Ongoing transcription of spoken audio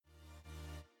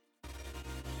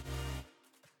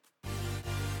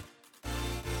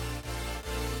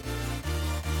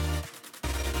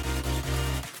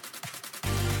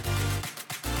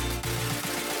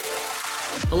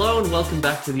Hello and welcome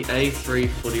back to the A3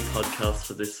 Footy podcast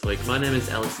for this week. My name is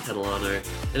Alex Catalano,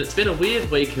 and it's been a weird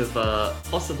week of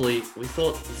possibly, we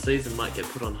thought the season might get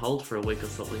put on hold for a week or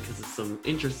something because of some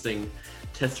interesting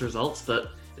test results,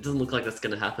 but it doesn't look like that's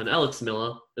going to happen. Alex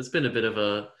Miller, it's been a bit of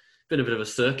a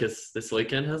circus this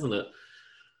weekend, hasn't it?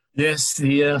 Yes,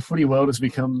 the footy world has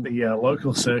become the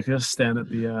local circus down at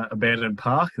the abandoned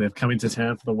park. They've come into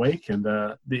town for the week, and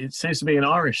it seems to be an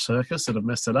Irish circus that have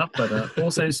messed it up, but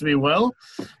all seems to be well.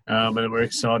 And we're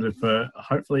excited for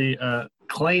hopefully a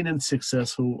clean and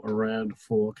successful round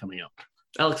 4 coming up.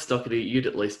 Alex Doherty, you'd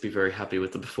at least be very happy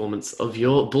with the performance of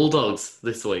your Bulldogs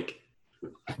this week.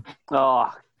 Oh,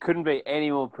 couldn't be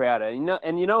any more prouder. You know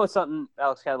what's something,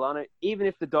 Alex Catalano? Even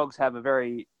if the Dogs have a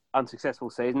very unsuccessful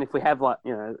season, if we have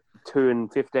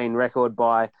 2-15 record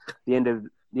by the end of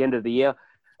the year,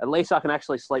 at least I can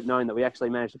actually sleep knowing that we actually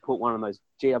managed to put one of those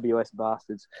GWS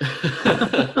bastards.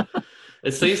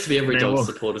 It seems to be every Dogs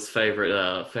supporter's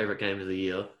favorite game of the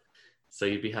year, so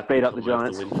you'd be happy beat to up the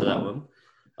Giants. win for that one.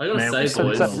 I gotta say,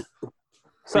 boys,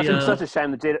 such a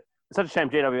shame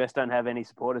GWS don't have any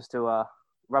supporters to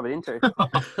rub it into.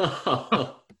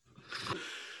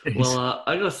 Well,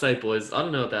 I gotta say, boys, I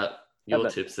don't know about your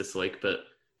tips this week, but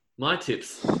my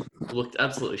tips looked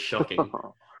absolutely shocking.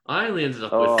 I only ended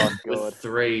up with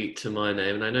 3 to my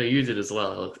name, and I know you did as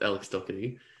well, Alex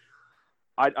Doherty.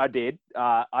 I did.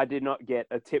 I did not get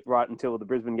a tip right until the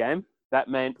Brisbane game. That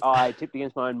meant I tipped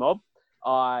against my own mob.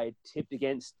 I tipped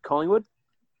against Collingwood,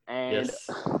 and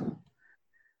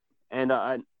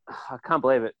I can't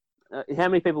believe it. How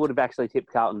many people would have actually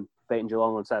tipped Carlton beating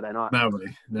Geelong on Saturday night?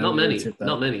 Nobody. Not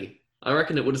many. I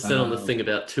reckon it would have said on the thing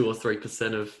about 2 or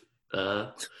 3% of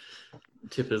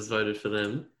tippers voted for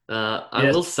them.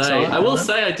 I will say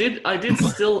I did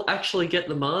still actually get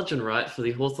the margin right for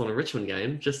the Hawthorn and Richmond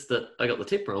game, just that I got the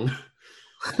tip wrong.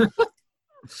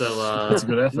 So that's a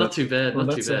good effort. Not too bad.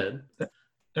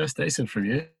 That's decent from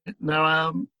you.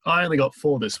 No, I only got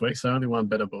 4 this week, so I only won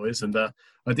better, boys. And I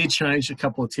did change a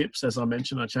couple of tips, as I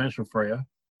mentioned. I changed from Freo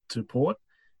to Port.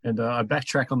 And I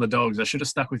backtrack on the Dogs. I should have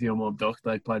stuck with your mob, Doc.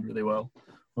 They played really well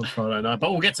on Friday night.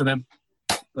 But we'll get to them.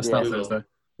 Let's start Thursday.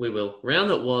 We will. Round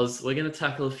that was, we're going to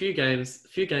tackle a few games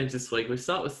this week. We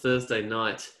start with Thursday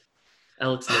night.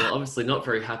 Alex Miller, obviously not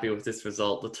very happy with this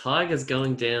result. The Tigers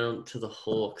going down to the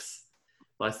Hawks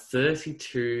by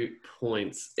 32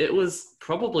 points. It was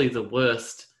probably the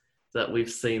worst that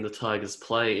we've seen the Tigers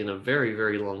play in a very,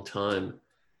 very long time.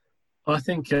 I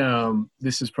think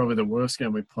this is probably the worst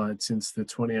game we've played since the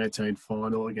 2018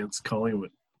 final against Collingwood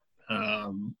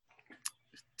to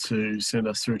send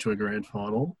us through to a grand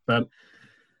final. But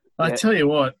I tell you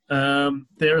what,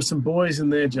 there are some boys in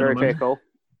there, gentlemen,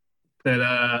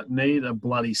 that need a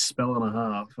bloody spell and a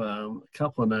half. A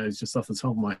couple of names just off the top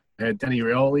of my head. Danny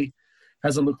Rioli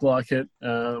hasn't looked like it.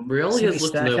 Rioli has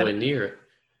looked nowhere near it.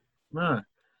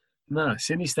 No,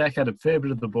 Sydney Stack had a fair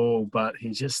bit of the ball, but he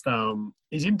just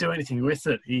he didn't do anything with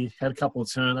it. He had a couple of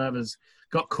turnovers,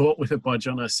 got caught with it by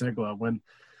Jono Segler when,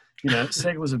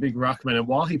 Segler's a big ruckman. And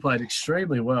while he played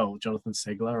extremely well, Jonathan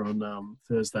Segler, on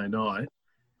Thursday night,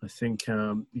 I think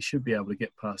he should be able to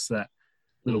get past that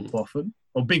little boffin,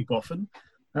 or big boffin.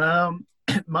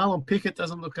 Marlon Pickett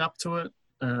doesn't look up to it.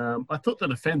 I thought the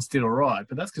defence did all right,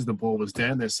 but that's because the ball was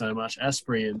down there so much.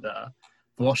 Asprey and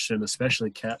Washington, especially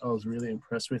Cat, I was really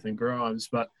impressed with, and Grimes.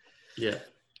 But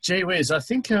gee whiz, I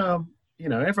think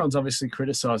everyone's obviously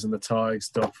criticising the Tigers,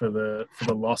 Doc, for the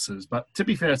losses. But to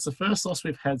be fair, it's the first loss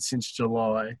we've had since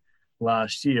July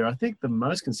last year. I think the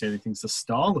most concerning thing is the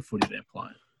style of footy they're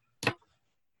playing.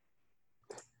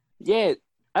 Yeah,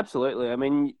 absolutely. I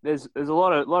mean, there's a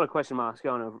lot of question marks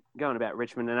going about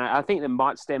Richmond, and I think that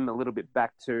might stem a little bit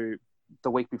back to the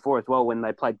week before as well when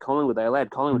they played Collingwood. They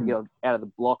allowed Collingwood to get out of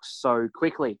the blocks so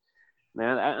quickly.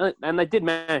 And they did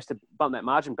manage to bump that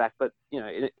margin back, but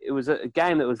it was a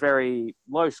game that was very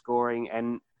low scoring,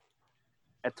 and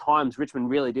at times Richmond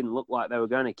really didn't look like they were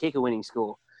going to kick a winning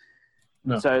score.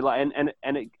 No. So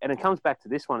it comes back to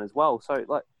this one as well. So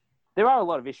there are a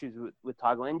lot of issues with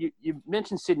Tigerland. You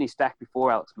mentioned Sydney Stack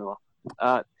before, Alex Miller.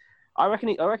 I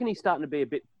reckon he's starting to be a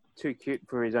bit too cute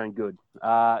for his own good.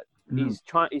 He's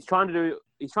trying to do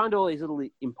all these little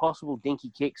impossible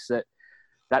dinky kicks that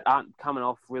aren't coming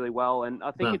off really well. And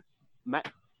I think do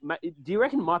you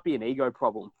reckon it might be an ego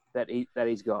problem that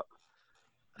he's got?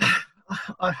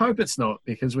 I hope it's not,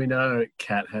 because we know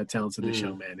Cat how talented this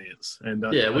young man is. And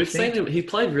we've seen him. He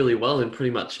played really well in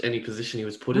pretty much any position he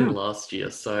was put in last year.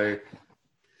 So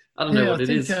I don't know what it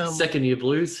is. Second year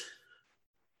blues.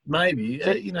 Maybe.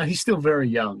 He's still very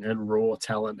young and raw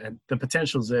talent, and the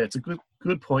potential's there. It's a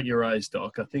good point you raised,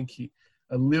 Doc. I think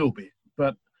a little bit.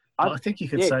 But I think you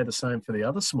could yeah. say the same for the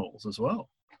other smalls as well.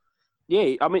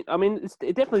 Yeah, I mean,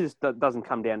 it definitely just doesn't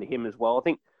come down to him as well. I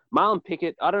think Marlon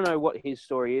Pickett, I don't know what his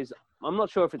story is. I'm not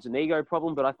sure if it's an ego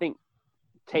problem, but I think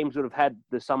teams would have had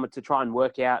the summer to try and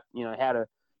work out,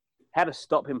 how to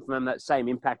stop him from having that same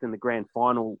impact in the grand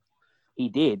final he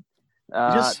did.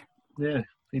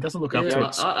 He doesn't look up to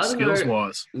it I don't skills know.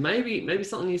 wise. Maybe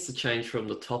something needs to change from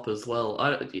the top as well.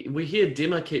 We hear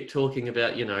Dimmer keep talking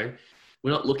about,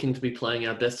 we're not looking to be playing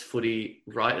our best footy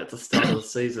right at the start of the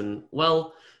season.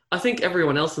 Well, I think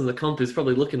everyone else in the comp is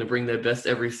probably looking to bring their best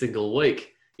every single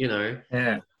week.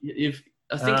 Yeah.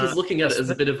 I think he's looking at it as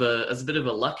a bit of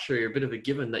a luxury, or a bit of a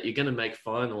given that you're going to make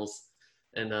finals,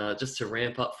 and just to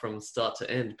ramp up from start to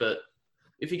end. But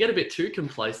if you get a bit too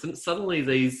complacent, suddenly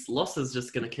these losses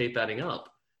just going to keep adding up.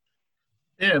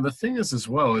 Yeah, the thing is as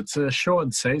well, it's a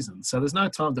shortened season, so there's no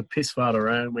time to piss fart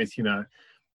around with,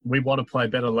 we want to play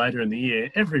better later in the year.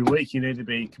 Every week you need to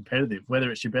be competitive,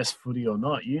 whether it's your best footy or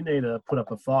not. You need to put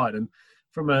up a fight. And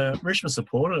from a Richmond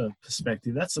supporter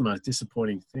perspective, that's the most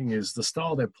disappointing thing, is the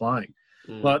style they're playing.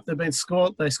 Like they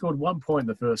scored 1 point in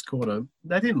the first quarter.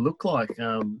 They didn't look like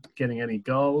getting any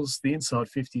goals. The inside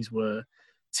 50s were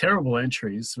terrible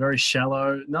entries, very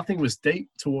shallow. Nothing was deep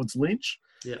towards Lynch.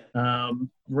 Yeah.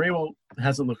 Rewalt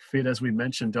hasn't looked fit, as we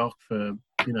mentioned, Doc, for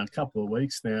a couple of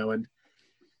weeks now, and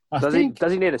does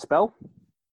he need a spell?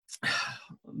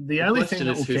 The only thing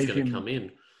that will who's keep going to him come in.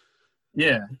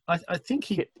 Yeah, I think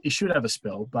he should have a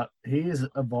spell, but he is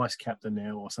a vice captain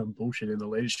now or some bullshit in the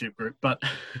leadership group. But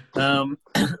I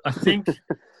think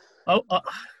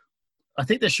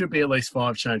there should be at least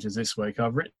 5 changes this week.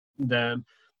 I've written down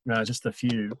just a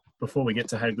few before we get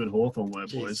to how good Hawthorn were,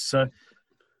 boys. So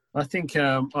I think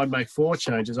I'd make 4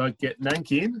 changes. I'd get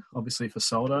Nank in, obviously, for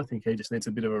Solder. I think he just needs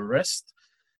a bit of a rest.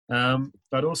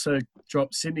 I'd also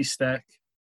drop Sydney Stack,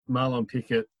 Marlon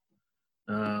Pickett,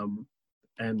 and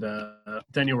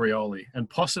Daniel Rioli, and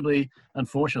possibly,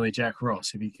 unfortunately, Jack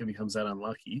Ross if he becomes that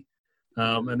unlucky.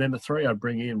 And then the 3 I'd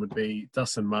bring in would be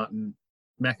Dustin Martin,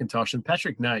 McIntosh, and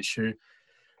Patrick Naish, who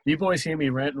you boys hear me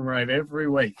rant and rave every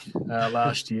week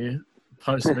last year,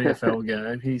 post-VFL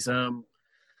game.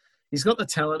 He's got the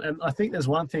talent, and I think there's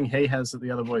one thing he has that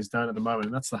the other boys don't at the moment,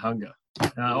 and that's the hunger.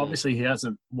 Obviously, he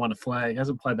hasn't won a flag,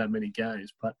 hasn't played that many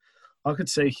games, but I could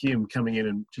see him coming in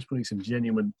and just putting some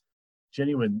genuine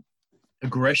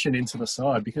aggression into the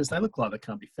side, because they look like they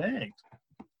can't be fagged.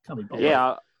 Can't be bothered.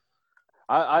 Yeah,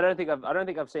 I don't think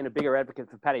I've seen a bigger advocate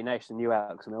for Paddy Nash than you,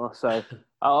 Alex Miller. So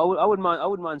I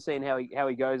wouldn't mind seeing how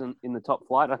he goes in the top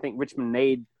flight. I think Richmond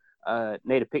need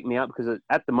to pick me up, because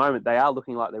at the moment they are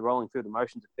looking like they're rolling through the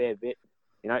motions a fair bit.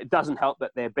 It doesn't help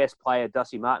that their best player,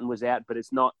 Dusty Martin, was out, but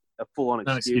it's not a full-on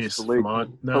excuse for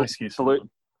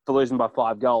losing by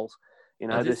 5 goals.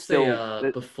 There's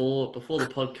still before the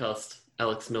podcast,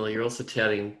 Alex Miller, you're also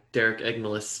touting Derek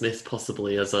Egmiller-Smith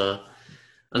possibly as another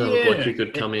bloke who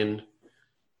could come in.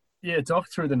 Yeah, Doc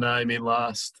threw the name in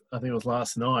last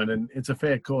night, and it's a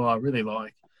fair call. I really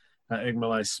like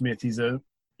Egmiller-Smith.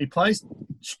 He plays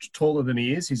taller than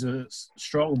he is. He's a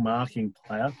strong marking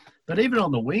player. But even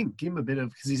on the wing, give him a bit of,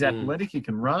 because he's athletic, he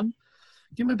can run.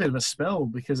 Give him a bit of a spell,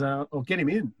 because or get him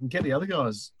in and get the other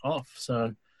guys off.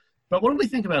 So, but what do we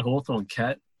think about Hawthorn,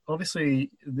 Kat?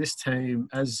 Obviously, this team,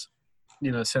 as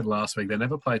said last week, they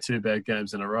never play 2 bad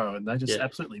games in a row, and they just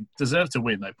absolutely deserve to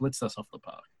win. They blitzed us off the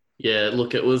park. Yeah,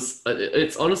 look,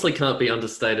 it's honestly can't be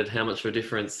understated how much of a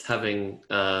difference having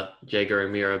Jaeger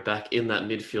O'Meara back in that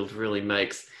midfield really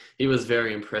makes. He was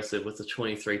very impressive with the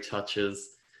 23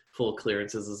 touches, 4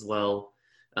 clearances as well.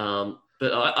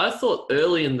 But I thought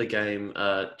early in the game,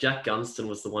 Jack Gunston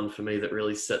was the one for me that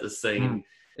really set the scene.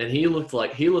 And he looked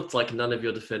like none of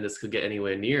your defenders could get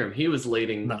anywhere near him. He was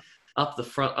leading up the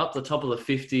front, up the top of the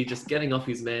 50, just getting off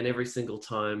his man every single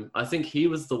time. I think he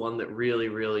was the one that really,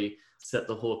 really set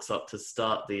the Hawks up to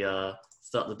start the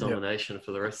domination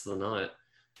for the rest of the night.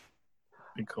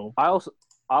 Be cool. I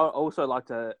also like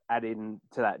to add in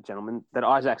to that, gentleman, that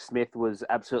Isaac Smith was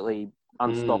absolutely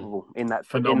unstoppable in that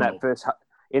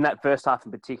first half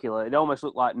in particular. It almost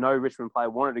looked like no Richmond player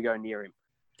wanted to go near him.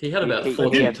 He had about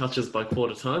 14 touches by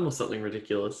quarter time or something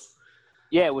ridiculous.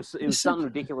 Yeah, it was something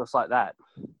ridiculous like that.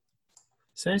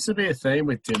 Seems to be a theme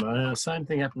with Dimmo. Same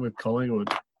thing happened with Collingwood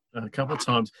a couple of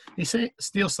times. You see,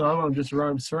 steals solo and just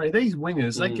roams through. These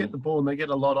wingers, they get the ball and they get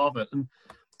a lot of it. And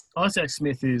Isaac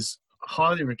Smith is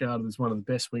highly regarded as one of the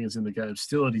best wingers in the game,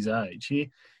 still at his age.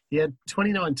 He had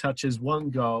 29 touches,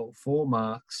 1 goal, 4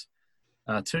 marks,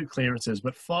 2 clearances,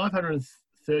 but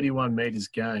 531 metres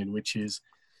gained, which is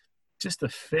just a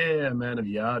fair amount of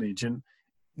yardage. And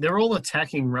they're all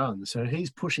attacking runs, so he's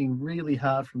pushing really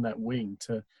hard from that wing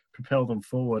to propel them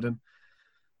forward. And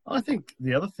I think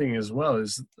the other thing as well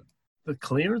is the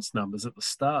clearance numbers at the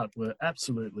start were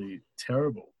absolutely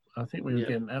terrible. I think we were Yeah.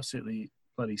 getting absolutely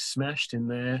bloody smashed in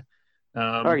there.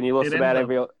 I reckon you lost it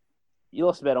ended up- you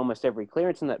lost about almost every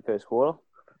clearance in that first quarter.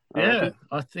 I Yeah, reckon.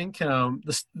 I think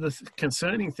the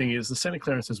concerning thing is the centre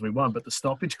clearances we won, but the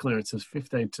stoppage clearances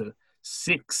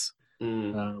 15-6,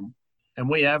 Mm. and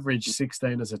we averaged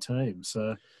 16 as a team.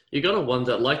 So You got to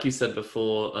wonder, like you said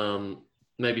before,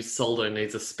 maybe Soldo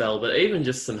needs a spell, but even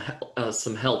just some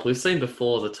help. We've seen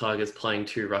before the Tigers playing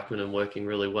two ruckmen and working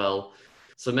really well.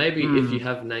 So maybe if you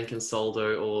have Nank and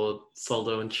Soldo, or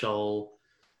Soldo and Chol,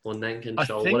 or Nank and I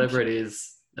Chol, think- whatever it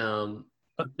is,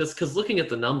 just because looking at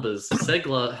the numbers,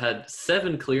 Segler had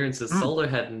 7 clearances, Soldo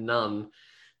had none.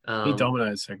 he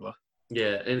dominated Segler.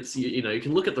 Yeah, and it's you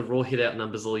can look at the raw hit out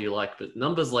numbers all you like, but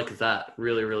numbers like that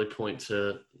really, really point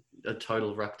to a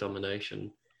total ruck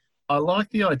domination. I like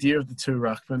the idea of the two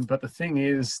ruckmen, but the thing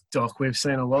is, Doc, we've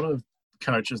seen a lot of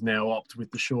coaches now opt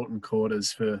with the shortened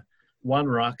quarters for one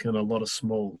ruck and a lot of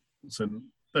smalls. And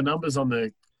the numbers on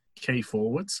the key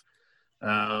forwards,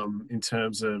 in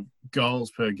terms of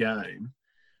goals per game,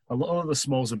 a lot of the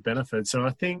smalls have benefited. So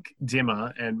I think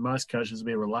Dimmer and most coaches will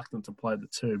be reluctant to play the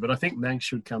two, but I think Nank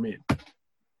should come in.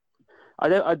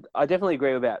 I definitely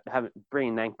agree about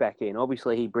bringing Nank back in.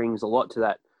 Obviously, he brings a lot to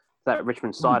that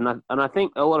Richmond side, and I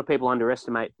think a lot of people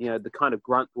underestimate the kind of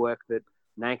grunt work that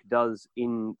Nank does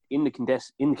in the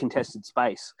contested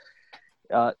space.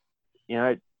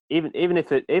 Even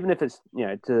if it's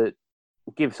to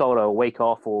give Soldo a week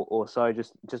off or so,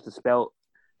 just a spell.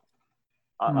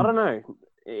 I don't know.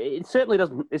 It certainly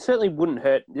doesn't. It certainly wouldn't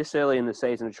hurt this early in the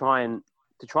season to try and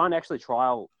actually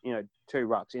trial two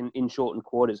rucks in shortened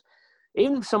quarters.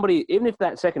 Even if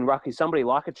that second ruck is somebody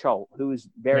like a Chol who is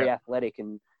very athletic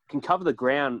and can cover the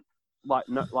ground like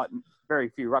very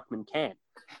few ruckmen can.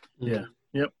 Yeah.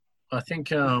 Yep. I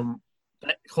think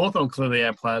Hawthorn clearly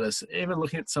outplayed us. Even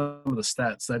looking at some of the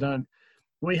stats,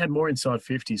 we had more inside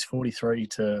 50s,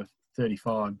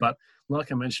 43-35. But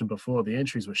like I mentioned before, the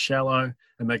entries were shallow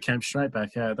and they came straight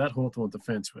back out. That Hawthorn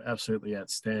defence were absolutely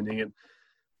outstanding, and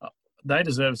they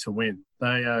deserve to win.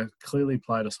 They clearly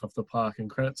played us off the park, and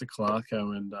credit to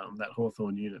Clarko and that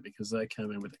Hawthorn unit, because they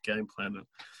came in with a game plan and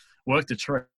worked a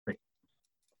trick.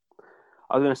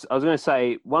 I was going to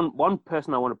say one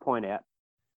person I want to point out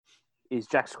is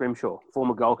Jack Scrimshaw,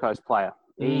 former Gold Coast player.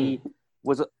 He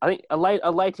was, I think, a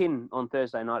late in on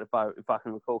Thursday night, if I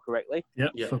can recall correctly.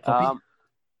 Yep. Yeah. For Poppy.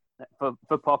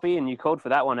 For Poppy, and you called for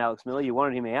that one, Alex Miller. You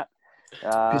wanted him out.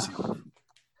 Busy.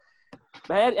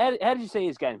 But how did you see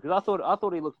his game? Because I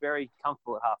thought he looked very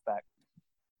comfortable at halfback.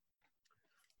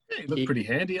 Yeah, he looked pretty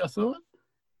handy, I thought.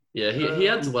 Yeah, he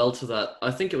adds well to that. I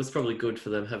think it was probably good for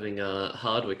them having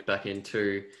Hardwick back in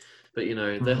too. But,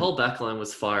 their whole backline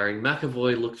was firing.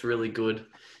 McAvoy looked really good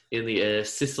in the air.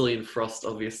 Sicily and Frost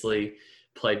obviously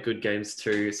played good games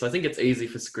too. So I think it's easy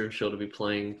for Scrimshaw to be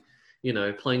playing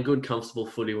good, comfortable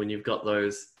footy when you've got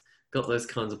those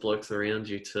kinds of blokes around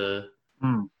you to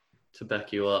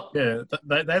back you up. Yeah,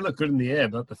 they look good in the air,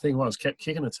 but the thing was, kept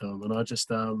kicking it to them. And I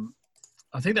just,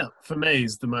 I think that for me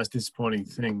is the most disappointing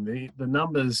thing. The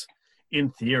numbers,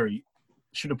 in theory,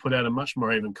 should have put out a much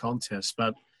more even contest,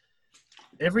 but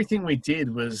everything we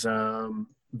did was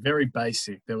very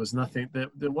basic. There was nothing,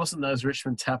 there wasn't those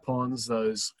Richmond tap-ons,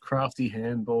 those crafty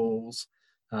handballs,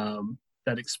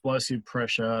 that explosive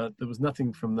pressure. There was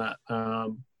nothing from that.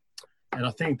 And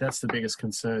I think that's the biggest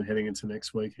concern heading into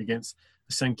next week against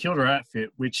the St Kilda outfit,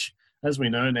 which, as we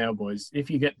know now, boys, if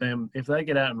they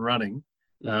get out and running,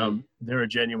 they're a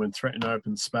genuine threat in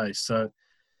open space. So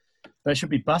they should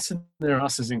be busting their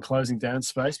asses in closing down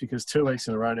space, because 2 weeks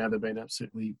in a row now they've been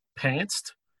absolutely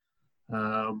pantsed.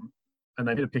 And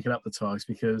they need to pick it up, the Tigers,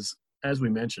 because, as we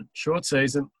mentioned, short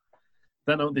season.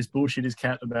 Don't know what this bullshit is,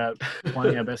 Cat, about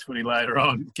playing our best footy later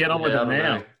on. Get on with it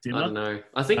now. I don't know.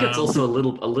 I think it's also a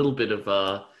little bit of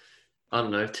I don't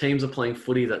know. Teams are playing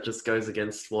footy that just goes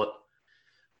against what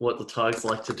the Tigers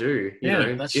like to do. You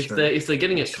know, that's if true. they're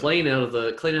getting it clean out of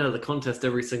the contest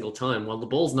every single time, while the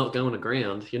ball's not going to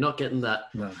ground, you're not getting that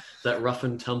rough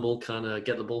and tumble kind of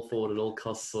get the ball forward at all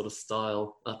costs sort of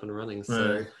style up and running.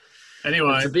 So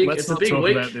anyway, it's a big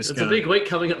week. It's a big week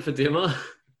coming up for Dimmer.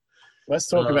 Let's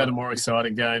talk about a more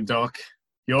exciting game, Doc.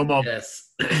 Your mob. Yes,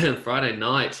 Friday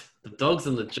night, the Dogs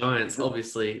and the Giants.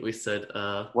 Obviously, we said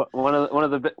one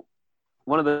of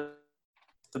the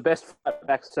best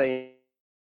back seen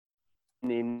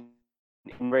in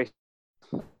recent.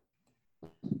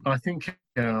 I think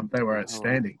they were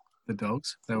outstanding. The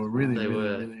Dogs. They were really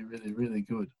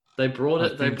good. They brought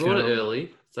it. They brought it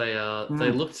early.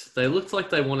 They looked like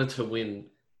they wanted to win,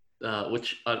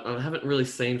 which I haven't really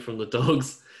seen from the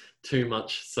Dogs too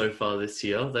much so far this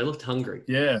year. They looked hungry.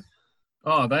 Yeah.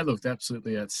 Oh, they looked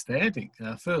absolutely outstanding.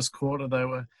 First quarter, they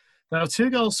were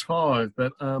 2-5,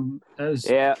 but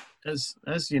Yeah,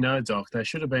 as you know, Doc, they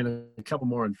should have been a couple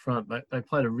more in front. They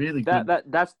played a really good.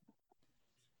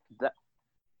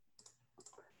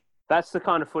 That's the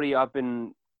kind of footy I've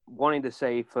been wanting to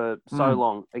see for so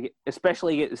long,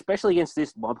 especially against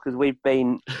this mob, because we've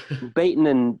been beaten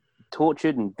and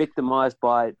tortured and victimized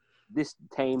by this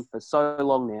team for so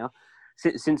long now,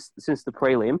 since the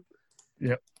prelim.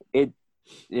 Yep. It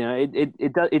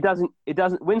doesn't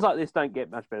wins like this don't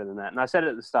get much better than that. And I said it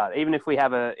at the start, even if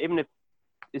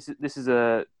this is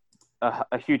a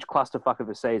huge clusterfuck of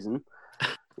a season,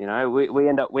 we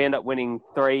end up winning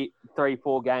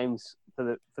 3-4 games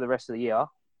for the rest of the year.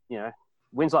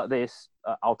 Wins like this,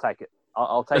 I'll take it.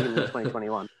 I'll take it in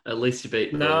 2021. At least you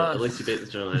beat the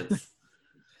Giants.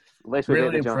 At least we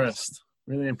Really beat the Giants. impressed.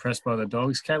 Really impressed by the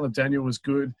Dogs. Caleb Daniel was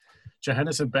good.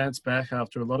 Johannes had bounced back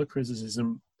after a lot of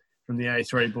criticism from the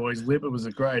A3 boys. Libba was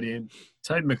a great in.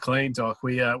 Toby McLean, Doc,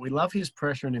 we love his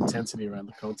pressure and intensity around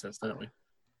the contest, don't we?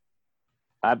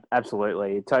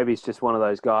 Absolutely. Toby's just one of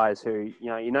those guys who,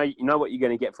 you know what you're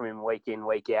going to get from him week in,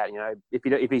 week out.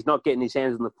 If he's not getting his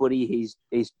hands on the footy, he's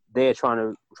there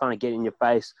trying to get in your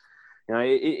face.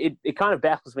 It kind of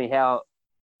baffles me how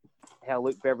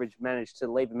Luke Beveridge managed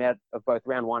to leave him out of both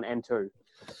round 1 and 2.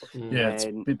 Yeah, it's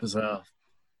a bit bizarre.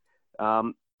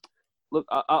 Look,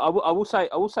 I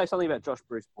will say something about Josh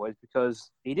Bruce, boys,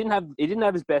 because he didn't have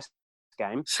his best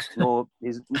game, nor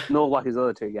like his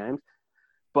other 2 games,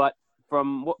 but for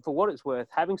what it's worth,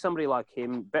 having somebody like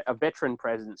him, a veteran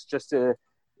presence, just to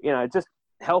just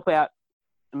help out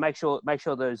and make sure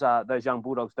those young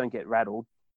Bulldogs don't get rattled.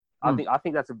 I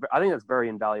think that's very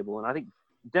invaluable, and I think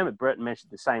Dermot Breton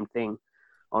mentioned the same thing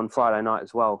on Friday night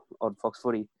as well on Fox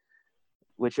Footy,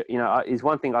 which is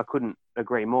one thing I couldn't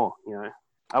agree more.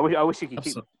 I wish he could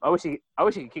kick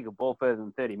a ball further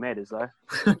than 30 meters though.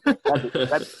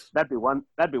 That'd be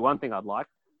one thing I'd like.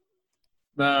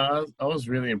 No, I was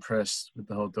really impressed with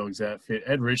the whole Dogs outfit.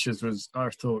 Ed Richards was, I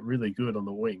thought, really good on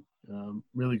the wing.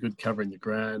 Really good covering the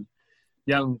ground.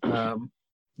 Young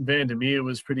Vandermeer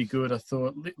was pretty good, I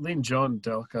thought. Lynn John,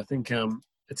 Doc, I think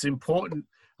it's important.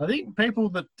 I think people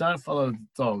that don't follow the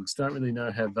Dogs don't really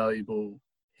know how valuable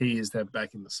he is to have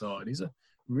back in the side. He's a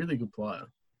really good player.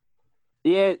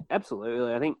 Yeah,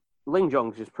 absolutely. I think Ling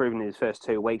Jong's just proven in his first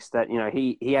 2 weeks that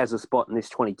he has a spot in this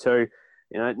 22.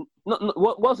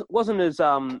 Wasn't as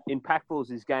impactful as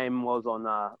his game was on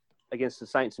against the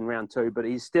Saints in round 2, but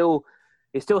he still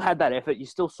had that effort. You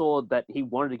still saw that he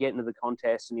wanted to get into the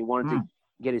contest and he wanted to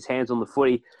get his hands on the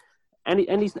footy, and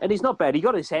he's not bad. He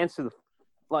got his hands to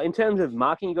in terms of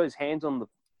marking, he got his hands on the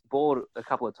board a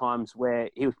couple of times where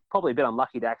he was probably a bit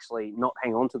unlucky to actually not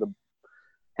hang on to the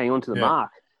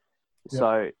mark. Yeah.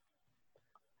 So.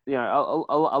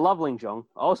 I love Ling Jong.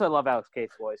 I also love Alex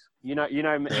Keith, boys. Keithy.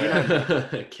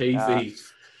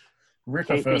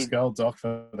 Ripper first goal, Doc,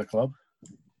 for the club.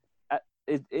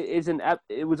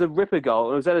 It was a ripper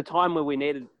goal. It was at a time where we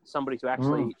needed somebody to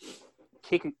actually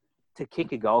kick a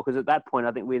goal, because at that point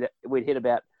I think we'd hit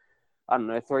about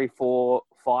 3, 4,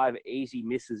 5 easy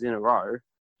misses in a row.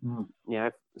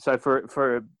 So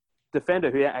for a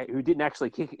defender who hadn't actually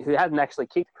kicked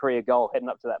a career goal heading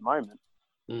up to that moment.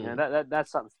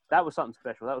 That's something. That was something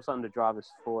special. That was something to drive us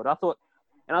forward. I thought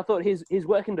his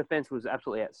work in defence was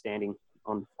absolutely outstanding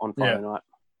on Friday night.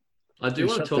 I do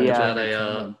want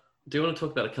to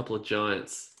talk about a couple of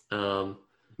Giants,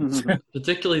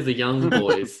 particularly the young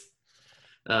boys,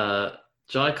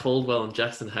 Jai Caldwell and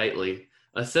Jackson Haitley.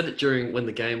 I said it when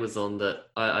the game was on that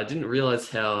I didn't realise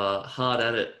how hard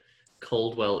at it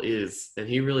Caldwell is, and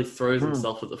he really throws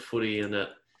himself at the footy and at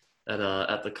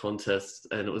the contest,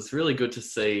 and it was really good to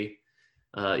see.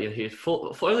 He had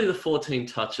for only the 14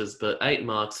 touches, but 8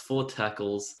 marks, 4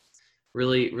 tackles,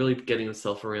 really getting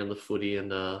himself around the footy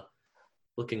and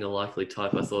looking a likely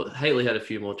type. I thought Haitley had a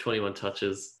few more, 21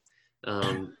 touches.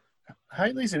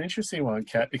 Haitley's an interesting one,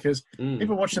 Kat, because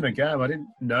even watching the game, I didn't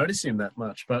notice him that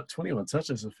much, but 21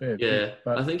 touches is a fair bit.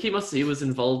 But I think he was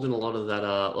involved in a lot of that,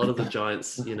 a lot of the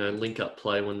Giants, link-up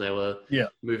play when they were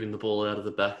moving the ball out of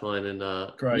the back line. And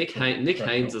Nick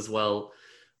Haynes as well.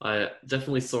 I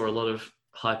definitely saw a lot of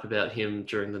hype about him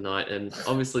during the night. And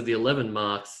obviously the 11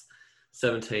 marks,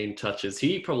 17 touches.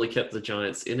 He probably kept the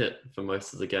Giants in it for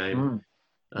most of the game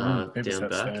down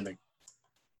back.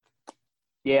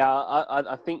 Yeah,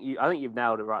 I think you've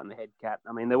nailed it right in the head, Kat.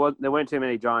 I mean, there weren't too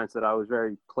many Giants that I was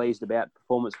very pleased about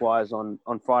performance-wise on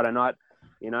Friday night.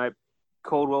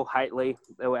 Caldwell, Haitley,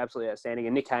 they were absolutely outstanding,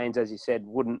 and Nick Haynes, as you said,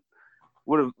 would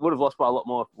have lost by a lot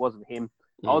more if it wasn't him.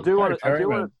 I do want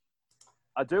to.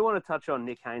 I do want to touch on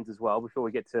Nick Haynes as well before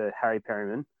we get to Harry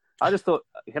Perryman. I just thought,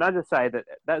 can I just say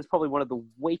that is probably one of the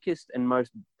weakest and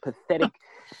most pathetic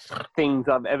things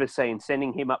I've ever seen,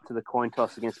 sending him up to the coin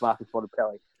toss against Marcus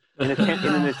Bottapelli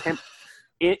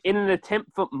in an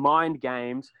attempt for mind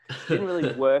games. Didn't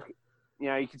really work. You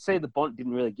know, you could see the Bont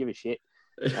didn't really give a shit.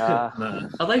 No.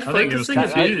 Are they I think it was focusing a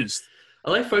bit? confused.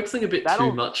 Are they focusing a bit That'll-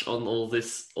 too much on all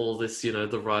this? You know,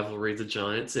 the rivalry, the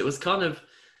Giants. It was kind of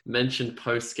mentioned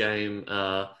post game.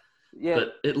 Yeah,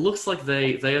 But it looks like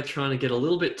they are trying to get a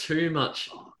little bit too much,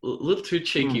 a little too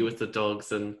cheeky with the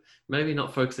Dogs, and maybe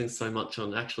not focusing so much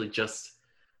on actually just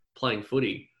playing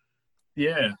footy.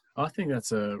 Yeah, I think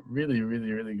that's a really,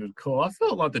 really, really good call. I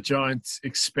felt like the Giants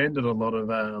expended a lot of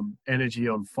energy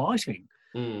on fighting,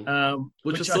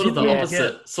 Which is I sort of the didn't really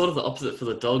opposite. get. Sort of the opposite for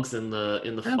the Dogs in the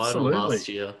final Absolutely. last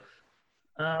year.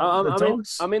 The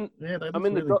Dogs, I mean, yeah, they look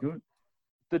the really good.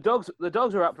 the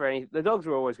dogs are up for any. The Dogs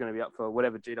were always going to be up for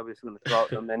whatever GWS was going to throw at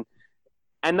them,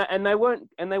 and they weren't.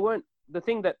 The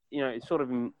thing that sort of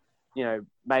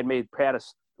made me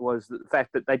proudest was the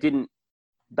fact that they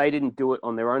didn't do it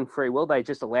on their own free will. They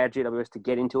just allowed GWS to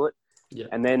get into it, Yeah.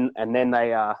 and then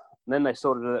they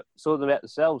sorted it out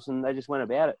themselves, and they just went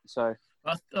about it. So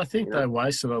I think they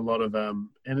wasted a lot of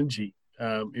energy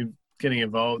in getting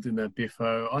involved in that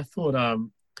biffo. I thought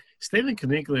Stephen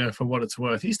Coniglio, for what it's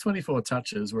worth, his 24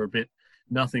 touches were a bit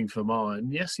nothing for mine.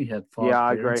 Yes, he had 5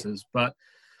 I agree. clearances, but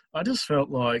I just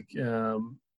felt like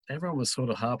everyone was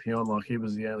sort of harping on like he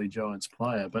was the only Giants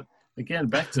player. But again,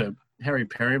 back to Harry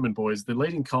Perryman, boys, the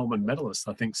leading Coleman medalist,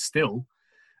 I think, still.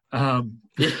 Yeah.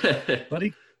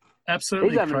 Bloody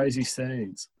absolutely having- crazy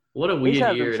scenes. What a he's weird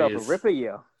having year it himself is. a ripper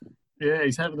year. Yeah,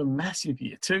 he's having a massive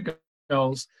year. 2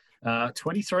 goals,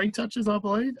 23 touches, I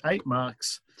believe, 8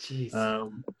 marks, Jeez.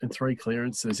 and 3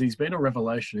 clearances. He's been a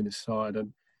revelation in this side.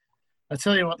 And I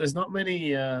tell you what, there's not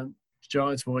many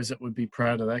Giants boys that would be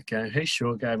proud of that game. He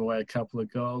sure gave away a couple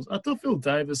of goals. I thought Phil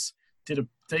Davis did a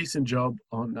decent job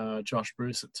on Josh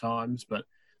Bruce at times, but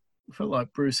I felt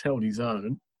like Bruce held his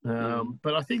own.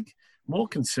 But I think more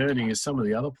concerning is some of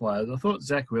the other players. I thought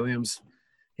Zach Williams,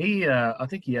 I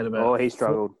think he had about He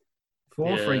struggled.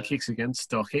 four Yeah. free kicks against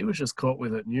Stock. He was just caught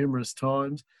with it numerous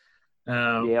times.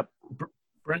 Yep.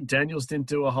 Brent Daniels didn't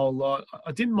do a whole lot.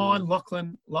 I didn't mind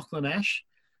Lachlan Ash.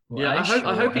 Yeah, Ash,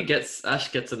 I hope or-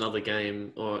 Ash gets another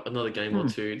game or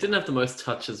two. Didn't have the most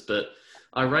touches, but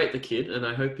I rate the kid, and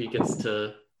I hope he gets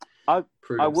to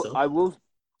prove himself.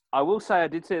 I will say I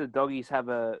did see the Doggies have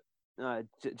a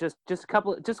just a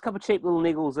couple of cheap little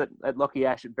niggles at Lockie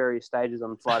Ash at various stages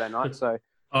on Friday night. So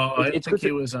I it's think good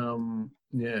he was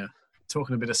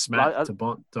talking a bit of smack to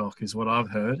Bont Doc is what I've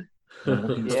heard. He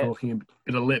was Yeah. talking a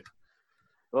bit of lip.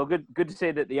 well, good to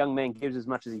see that the young man gives as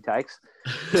much as he takes.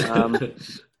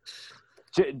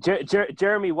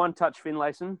 Jeremy one touch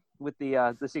Finlayson with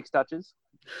the 6 touches.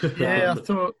 Yeah,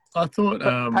 I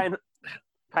thought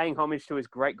Paying homage to his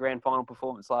great grand final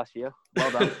performance last year.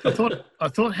 Well done. I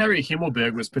thought Harry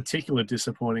Himmelberg was particularly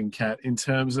disappointing, Kat, in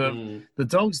terms of the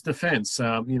Dogs' defence.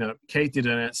 Keith did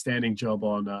an outstanding job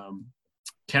on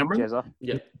Cameron. Jezza.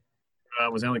 Yeah.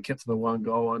 Was only kept to the 1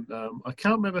 goal. And I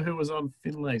can't remember who was on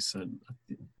Finlayson.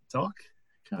 Doc?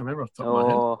 Can't remember off the top of my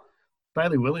head. Oh,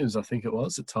 Bailey Williams, I think it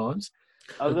was at times.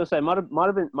 I was going to say might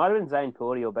have been Zane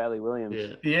Cordy or Bailey Williams.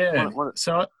 Yeah. Yeah. One-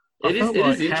 So It felt is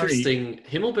like Harry- interesting.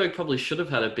 Himmelberg probably should have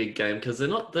had a big game because they're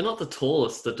not the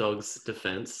tallest, the Dogs'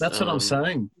 defense. That's what I'm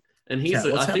saying. And Yeah,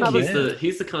 what's I think happening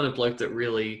he's the kind of bloke that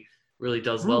really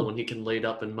does well when he can lead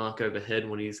up and mark overhead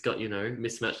when he's got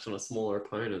mismatched on a smaller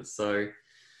opponent. So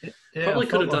Yeah, probably I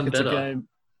could have felt done it's a better. game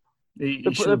he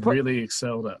The- should the have pro- really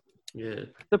excelled at. yeah,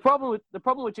 The problem with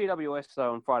GWS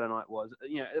though on Friday night was,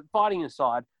 fighting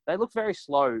aside, they looked very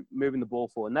slow moving the ball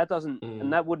forward, and that doesn't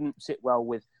and that wouldn't sit well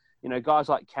with guys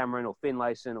like Cameron or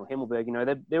Finlayson or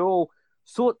Himmelberg. They're all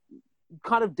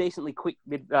kind of decently quick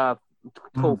mid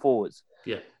tall forwards.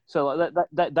 yeah. So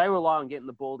they rely on getting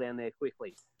the ball down there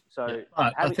quickly. So Yeah.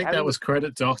 But I think having- that was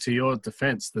credit, Doc, to your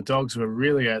defence. The Dogs were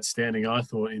really outstanding, I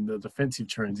thought, in the defensive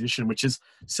transition, which is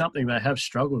something they have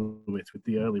struggled with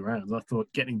the early rounds. I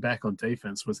thought getting back on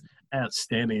defence was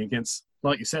outstanding against,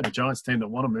 like you said, a Giants team that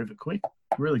want to move it quick.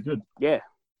 Really good. Yeah.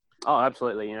 Oh,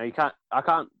 absolutely. I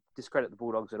can't discredit the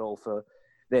Bulldogs at all for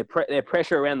their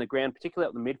pressure around the ground, particularly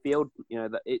up the midfield.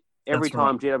 Every That's right.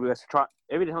 time GWS was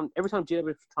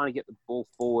trying to get the ball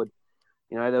forward,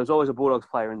 there was always a Bulldogs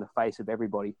player in the face of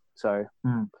everybody. So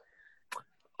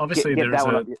Obviously, get that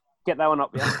one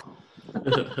up. Yeah.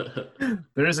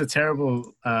 there is a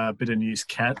terrible bit of news,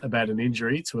 Kat, about an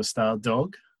injury to a star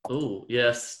dog. Oh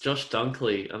yes, Josh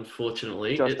Dunkley.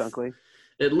 Unfortunately, Josh Dunkley.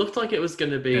 It looked like it was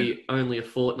going to be only a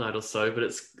fortnight or so,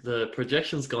 but the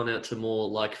projection's gone out to more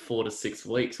like 4 to 6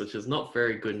 weeks, which is not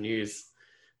very good news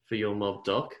for your mob,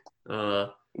 Doc. He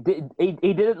did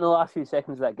it in the last few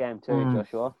seconds of that game too,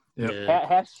 Joshua. Yep.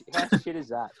 Yeah. How shit is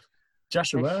that?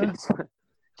 Joshua.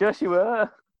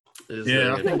 Joshua. It is Yeah,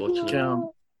 very I think unfortunate.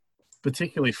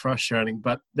 particularly frustrating,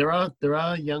 but there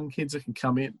are young kids that can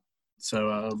come in,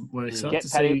 so we're excited Get to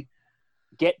Paddy- see.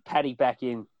 Get Paddy back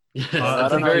in. Yes, I at the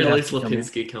don't know very if least, he has to come in.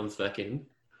 Lipinski comes back in.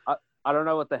 I don't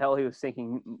know what the hell he was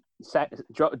thinking,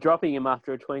 dropping him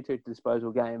after a 22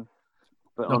 disposal game,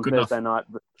 but Not on good Thursday enough.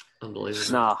 night. But,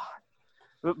 Unbelievable. nah,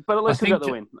 but at least I we got the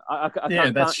think- win. I Yeah,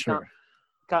 that's true.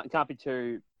 Can't be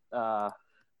too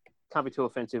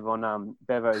offensive on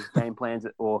Bevo's game plans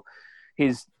or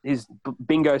his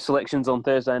bingo selections on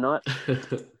Thursday night.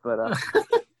 But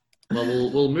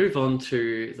Well, we'll move on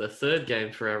to the third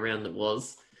game for our round that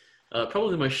was.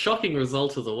 Probably the most shocking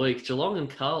result of the week. Geelong and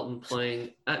Carlton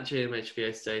playing at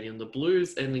GMHBA Stadium. The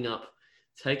Blues ending up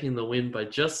taking the win by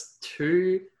just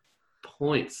 2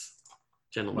 points,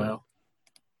 gentlemen. Wow.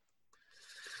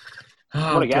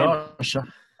 Oh, What a game. gosh.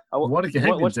 What a game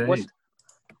indeed.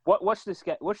 Watch this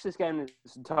game. Watch this game in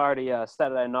its entirety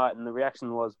Saturday night, and the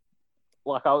reaction was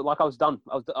like I was done.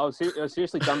 I was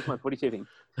seriously done with my footy tipping.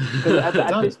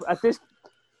 'Cause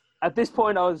at this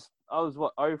point I was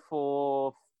what 0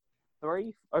 for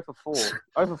 3, 0 for 4, 0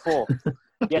 for 4.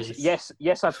 Yes,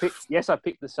 I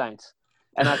picked the Saints,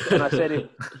 and I said if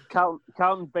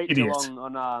Carlton beat Idiot.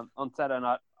 Geelong on Saturday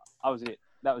night,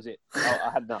 that was it. I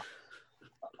had enough.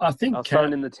 I think I was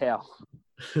thrown in the towel.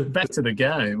 back to the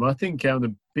game, I think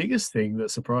the biggest thing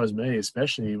that surprised me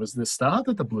especially was the start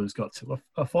that the Blues got to.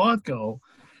 A 5-goal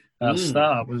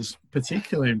start was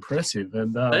particularly impressive.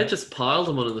 And They just piled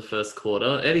them on in the first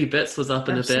quarter. Eddie Betts was up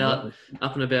and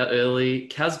about early.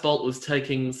 Casbolt was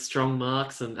taking strong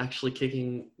marks and actually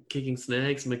kicking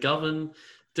snags. McGovern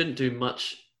didn't do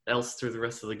much else through the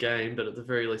rest of the game, but at the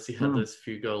very least he had those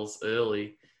few goals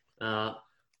early.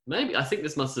 Maybe I think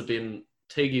this must have been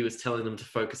Teague was telling them to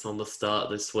focus on the start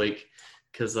this week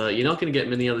because you're not going to get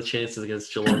many other chances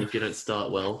against Geelong if you don't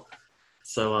start well.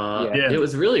 So it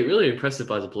was really, really impressive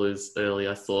by the Blues early,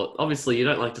 I thought. Obviously, you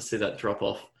don't like to see that drop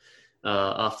off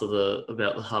after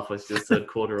about the halfway through the third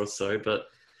quarter or so, but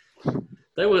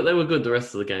they were good the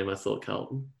rest of the game, I thought,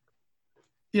 Carlton.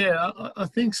 Yeah, I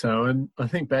think so. And I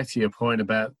think back to your point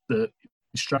about the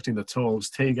instructing the tools,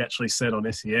 Teague actually said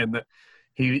on SEN that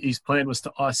his plan was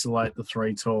to isolate the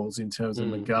 3 tools in terms of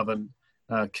McGovern,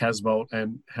 Casbolt,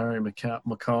 and Harry Mackay.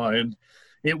 And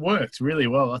it worked really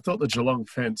well. I thought the Geelong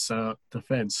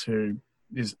defence, who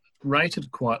is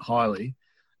rated quite highly,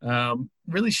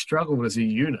 really struggled as a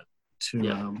unit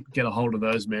to get a hold of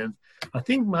those men. I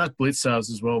think Mark Blitzars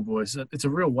as well, boys. It's a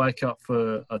real wake-up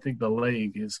for, I think, the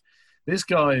league. Is this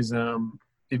guy is,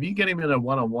 if you get him in a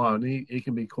one-on-one, he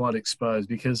can be quite exposed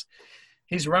because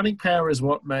his running power is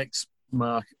what makes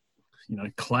Mark,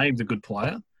 claimed a good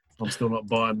player. I'm still not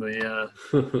buying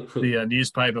the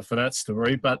newspaper for that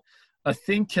story, but I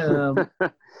think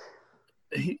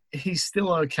he's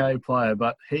still an okay player,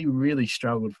 but he really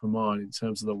struggled for mine in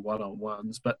terms of the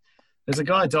one-on-ones. But there's a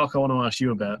guy, Doc, I want to ask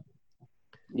you about.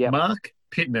 Yeah, Mark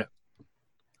Pitnett.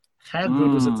 How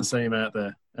good was it to see him out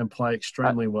there and play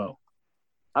extremely well?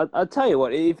 I'll tell you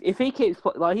what. If he keeps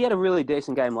he had a really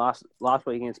decent game last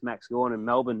week against Max Gawn in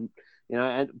Melbourne,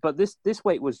 but this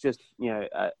week was just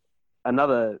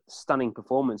another stunning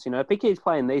performance. If he keeps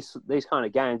playing these kind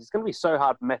of games, it's going to be so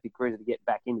hard for Matthew Cruiser to get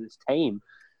back into this team.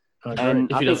 And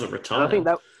if he doesn't retire, I think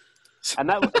that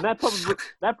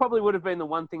probably would have been the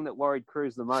one thing that worried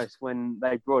Cruz the most when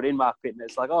they brought in Mark Pitnett.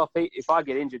 It's like, if I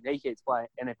get injured, he keeps playing,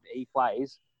 and if he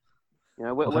plays,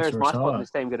 where is my spot in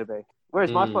this team going to be? Where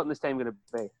is my spot in this team going to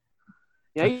be?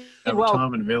 He did well.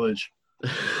 Retirement village.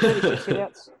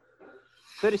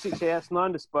 36 outs,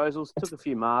 9 disposals, took a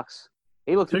few marks.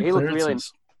 He looked really.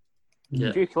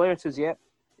 A few clearances, yeah.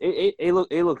 He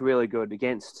looked really good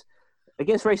against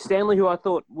Reece Stanley, who I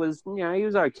thought was, he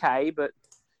was okay, but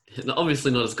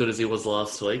obviously not as good as he was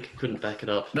last week. Couldn't back it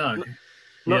up. No.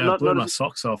 I blew my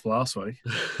socks off last week.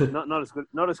 Not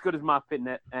as good as Mark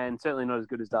Pitnett, and certainly not as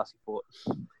good as Darcy Fort.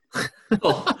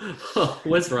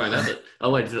 Where's Ryan Abbott? Oh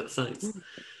wait, is that Saints?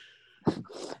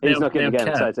 He's not getting the game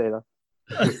at Saints either.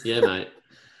 Yeah, mate.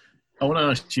 I want to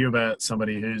ask you about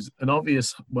somebody who's an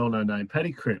obvious, well-known name,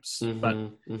 Paddy Cripps.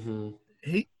 But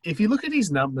if you look at his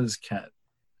numbers, Kat,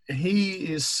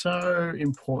 he is so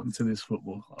important to this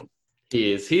football club.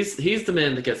 He is. He's the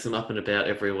man that gets them up and about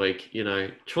every week.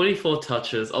 24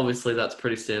 touches. Obviously, that's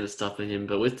pretty standard stuff for him.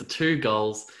 But with the 2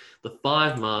 goals, the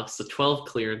 5 marks, the 12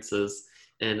 clearances,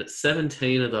 and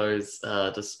 17 of those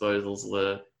disposals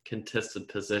were contested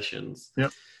possessions.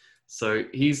 Yep. So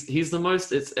he's the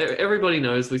most. It's everybody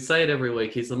knows. We say it every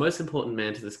week. He's the most important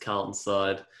man to this Carlton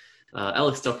side.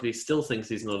 Alex Doherty still thinks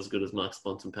he's not as good as Mark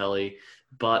Bontempelli,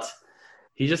 but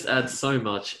he just adds so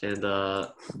much, and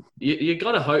you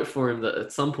got to hope for him that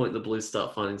at some point the Blues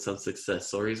start finding some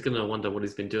success, or he's going to wonder what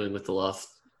he's been doing with the last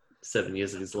 7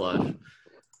 years of his life.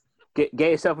 Get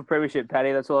yourself a premiership,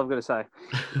 Paddy. That's all I've got to say.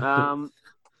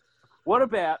 What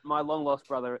about my long-lost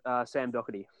brother, Sam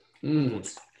Doherty?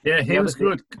 Yeah, he was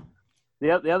good.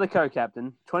 The other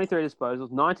co-captain, 23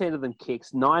 disposals, 19 of them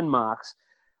kicks, 9 marks.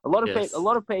 A lot of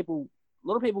people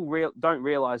don't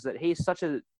realise that he's such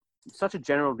a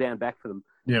general down back for them.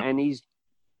 Yeah. And he's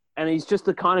just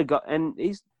the kind of guy, and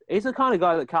he's the kind of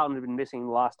guy that Carlton have been missing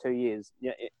the last 2 years.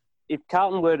 Yeah, if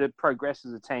Carlton were to progress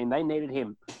as a team, they needed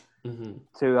him to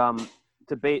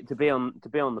be on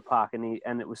the park, and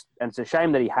it's a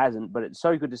shame that he hasn't. But it's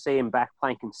so good to see him back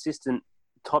playing consistent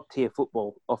top tier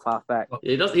football off half back.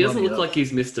 He doesn't look like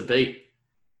he's missed a beat,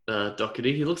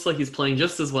 Doherty. He looks like he's playing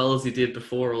just as well as he did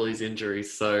before all his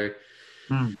injuries. So.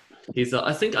 He's.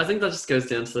 I think that just goes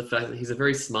down to the fact that he's a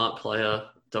very smart player,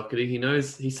 Doherty.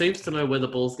 He seems to know where the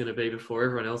ball's going to be before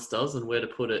everyone else does, and where to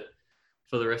put it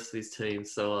for the rest of his team.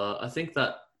 So I think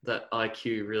that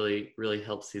IQ really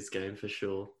helps his game for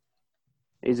sure.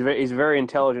 He's a very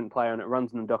intelligent player, and it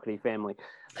runs in the Doherty family.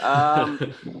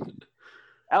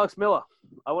 Alex Miller,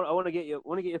 I want to get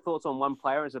your thoughts on one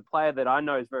player. It's a player that I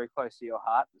know is very close to your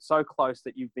heart, so close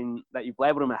that you've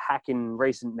labelled him a hack in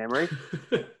recent memory.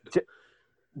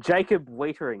 Jacob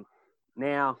Wiedering.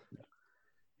 Now,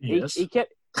 yes. he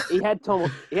had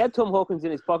Tom Hawkins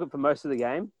in his pocket for most of the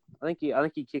game. I think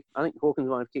Hawkins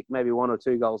might have kicked maybe 1 or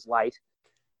 2 goals late,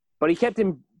 but he kept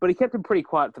him pretty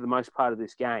quiet for the most part of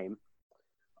this game.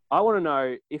 I want to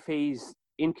know if he's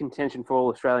in contention for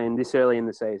All-Australian this early in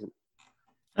the season.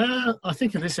 I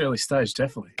think at this early stage,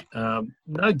 definitely.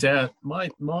 No doubt, my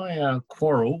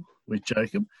quarrel with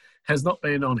Jacob has not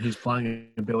been on his playing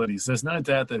abilities. There's no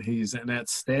doubt that he's an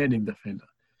outstanding defender,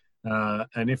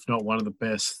 and if not one of the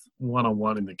best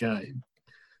one-on-one in the game.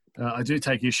 I do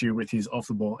take issue with his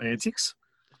off-the-ball antics,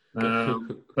 but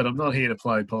I'm not here to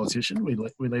play politician. We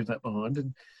leave that behind.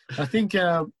 And I think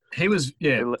he was,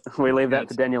 we leave that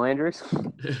to Daniel Andrews.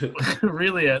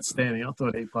 Really outstanding. I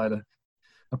thought he played a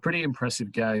pretty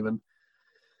impressive game. And,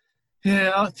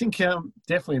 yeah, I think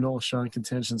definitely an all-Australian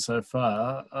contention so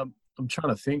far. I'm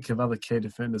trying to think of other key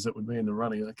defenders that would be in the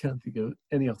running. I can't think of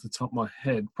any off the top of my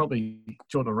head. Probably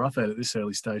Jordan Roughead at this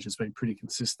early stage has been pretty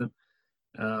consistent.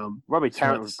 Robbie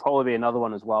Tarrant would probably be another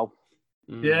one as well.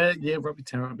 Yeah, Robbie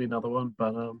Tarrant would be another one.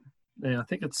 But, I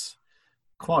think it's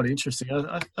quite interesting.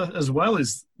 As well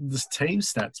as this team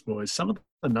stats, boys, some of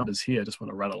the numbers here I just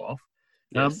want to rattle off.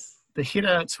 Yes. The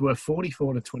hit-outs were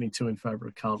 44-22 in favour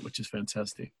of Carlton, which is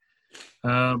fantastic.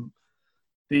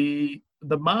 The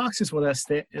marks is what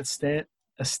astounded,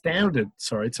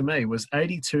 to me, was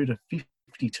 82-52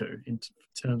 in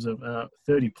terms of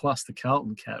 30-plus to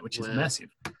Carlton Cat, which is massive.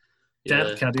 Down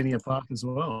at Cardinia Park as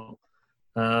well.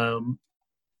 And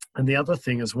the other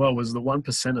thing as well was the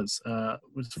 1%ers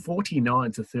was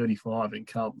 49-35 in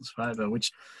Carlton's favour,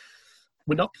 which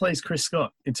would not please Chris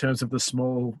Scott in terms of the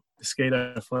small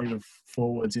mosquito fleet of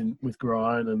forwards with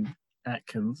Gryan and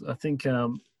Atkins. I think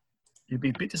you'd be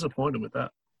a bit disappointed with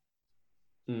that.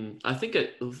 I think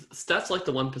stats like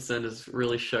the 1%ers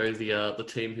really show the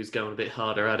team who's going a bit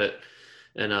harder at it.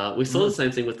 And we saw the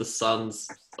same thing with the Suns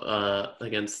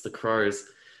against the Crows,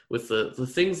 with the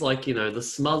things like, the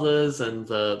smothers and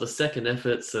the second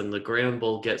efforts and the ground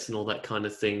ball gets and all that kind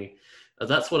of thing.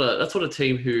 That's what a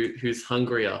team who's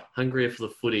hungrier for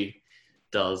the footy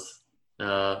does.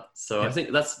 So I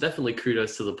think that's definitely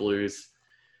kudos to the Blues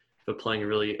for playing a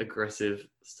really aggressive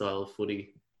style of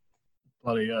footy.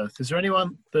 Bloody oath. Is there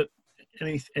anyone that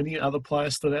any other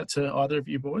players stood out to either of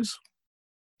you boys?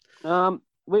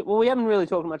 We haven't really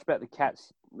talked much about the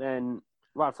Cats, and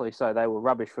rightfully so. They were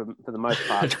rubbish for the most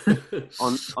part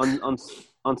on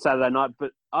Saturday night.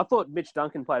 But I thought Mitch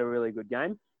Duncan played a really good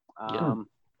game.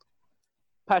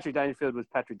 Patrick Dangerfield was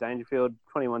Patrick Dangerfield.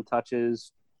 21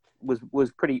 touches,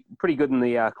 was pretty good in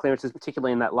the clearances,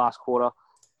 particularly in that last quarter.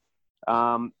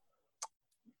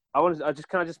 Can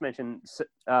I just mention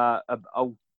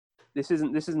this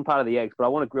isn't part of the eggs, but I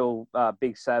want to grill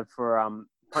Big Sav for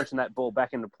punching that ball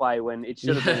back into play when it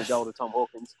should have been a goal to Tom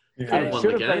Hawkins. Yeah. And it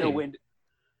should have been a win.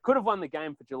 Could have won the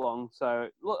game for Geelong. So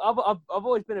look, I've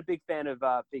always been a big fan of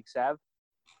Big Sav,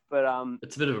 but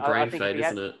it's a bit of a brain fade,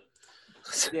 isn't it?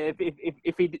 Yeah,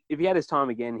 if he had his time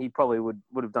again, he probably would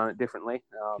have done it differently.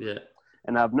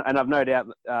 And I've no doubt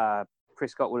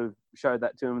Chris Scott would have showed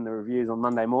that to him in the reviews on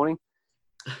Monday morning.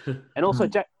 And also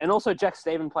Jack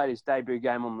Stephen played his debut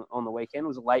game on the weekend. It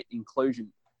was a late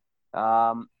inclusion.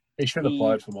 He should have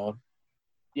played for mine.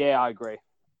 Yeah, I agree.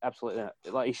 Absolutely.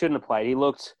 Like, he shouldn't have played. He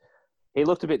looked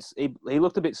a bit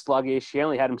sluggish. He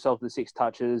only had himself to 6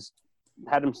 touches.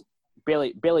 Had him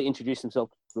barely introduced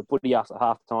himself to the footy after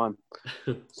half time.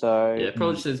 So yeah,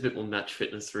 probably just needs a bit more match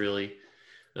fitness, really,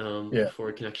 before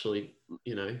he can actually,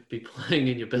 be playing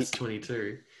in your best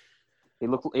 22. He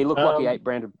looked like he ate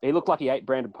branded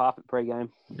Parfit pre-game.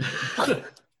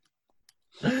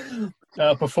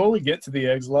 Before we get to the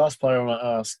eggs, last player I want to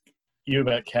ask you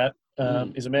about, Kat,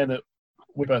 is a man that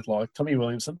we both like, Tommy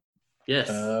Williamson. Yes.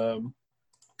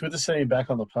 Good to see him back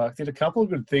on the park. Did a couple of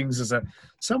good things as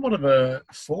somewhat of a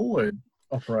forward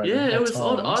operator. Yeah, it was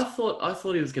odd. I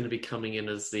thought he was going to be coming in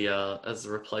as the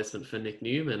replacement for Nick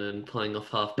Newman and playing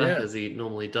off half back as he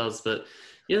normally does, but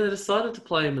yeah, they decided to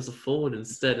play him as a forward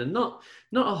instead, and not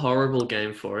a horrible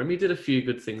game for him. He did a few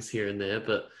good things here and there,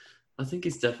 but I think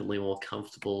he's definitely more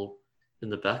comfortable in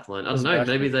the back line. I don't know.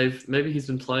 Maybe he's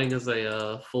been playing as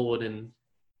a forward in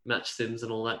match sims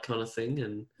and all that kind of thing,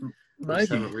 and maybe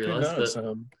just haven't realised. But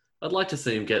I'd like to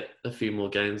see him get a few more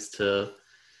games to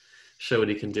show what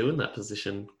he can do in that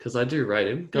position, because I do rate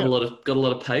him. Got a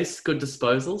lot of pace, good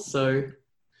disposal, so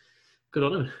good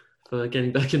on him for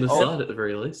getting back in the side at the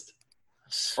very least.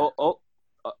 I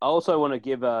also want to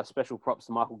give special props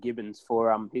to Michael Gibbons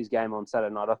for his game on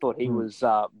Saturday night. I thought he was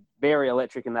very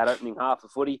electric in that opening half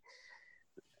of footy.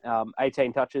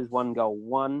 18 touches, 1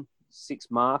 goal,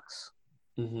 6 marks,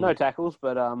 no tackles,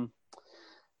 but I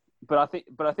think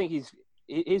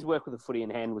his work with the footy in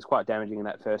hand was quite damaging in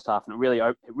that first half, and it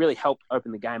really helped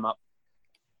open the game up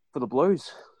for the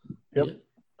Blues. Yep,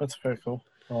 that's very cool.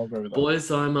 I'll agree with that.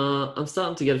 Boys, I'm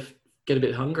starting to get a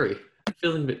bit hungry,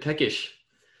 feeling a bit peckish.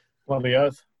 Well, the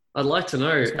oath. I'd like to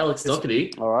know, Alex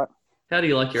Doherty. All right. How do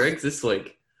you like your eggs this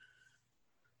week?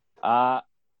 I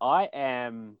like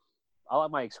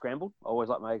my eggs scrambled. I always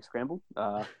like my eggs scrambled.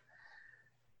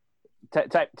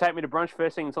 Take me to brunch.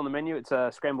 First thing that's on the menu, it's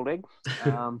a scrambled egg.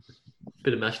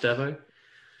 Bit of mashed avo.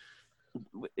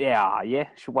 Yeah,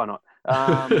 sure, why not?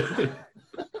 I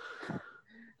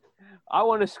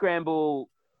want to scramble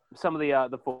some of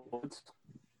the forwards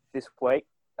this week.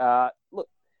 Look,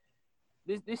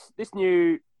 this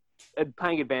new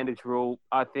paying advantage rule,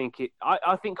 I think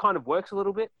kind of works a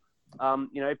little bit.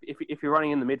 If you're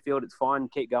running in the midfield, it's fine,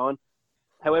 keep going.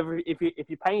 However, if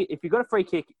you've got a free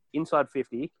kick inside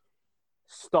 50,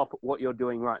 stop what you're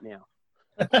doing right now.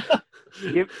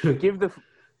 give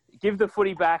the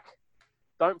footy back.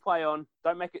 Don't play on.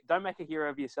 Don't make a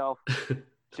hero of yourself.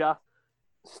 Just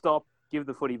stop. Give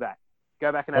the footy back.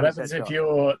 Go back and have a set shot. What happens if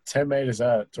you're 10 metres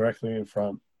out directly in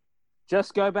front?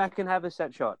 Just go back and have a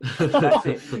set shot. That's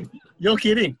it. You're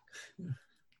kidding.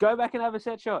 Go back and have a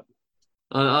set shot.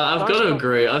 I've got to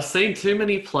agree. I've seen too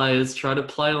many players try to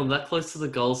play on that close to the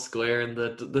goal square, and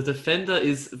the defender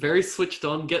is very switched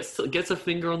on, gets a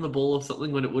finger on the ball or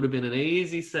something when it would have been an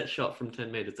easy set shot from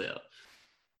 10 metres out.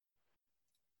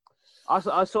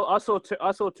 I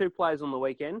saw two players on the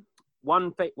weekend.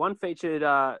 One featured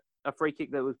a free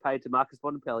kick that was paid to Marcus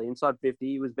Bontempelli inside 50.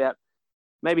 He was about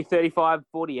maybe 35,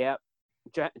 40 out.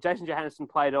 Jason Johannesson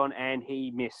played on, and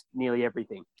he missed nearly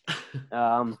everything.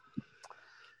 And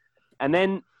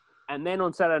then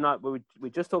on Saturday night, we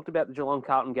just talked about the Geelong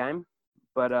Carlton game,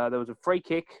 but there was a free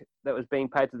kick that was being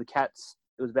paid to the Cats.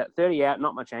 It was about 30 out,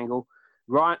 not much angle.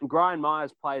 Brian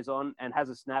Myers plays on and has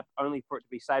a snap, only for it to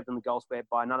be saved on the goal square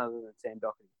by none other than Sam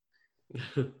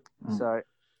Doherty. So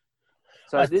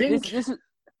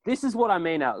this is what I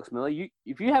mean, Alex Miller.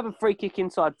 If you have a free kick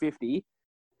inside 50,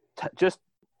 just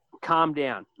calm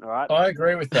down, all right? I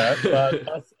agree with that,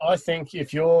 but I think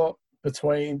if you're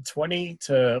between 20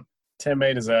 to 10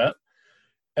 metres out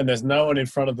and there's no one in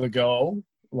front of the goal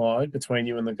line between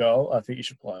you and the goal, I think you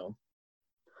should play on.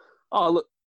 Oh, look,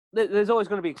 there's always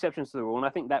going to be exceptions to the rule, and I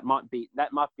think that might be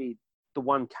the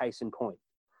one case in point.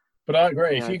 But I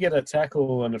agree. If you get a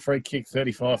tackle and a free kick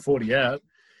 35, 40 out,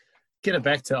 get it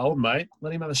back to old mate.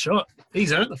 Let him have a shot.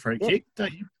 He's earned the free kick.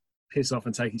 Don't you piss off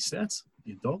and take his stats,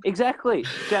 you dog. Exactly.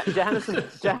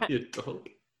 Johannesson, you dog.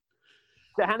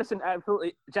 Johannesson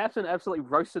absolutely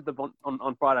roasted the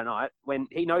on Friday night when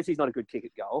he knows he's not a good kick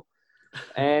at goal,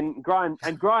 and Brian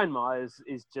Myers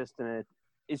was just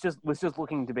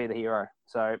looking to be the hero.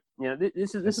 So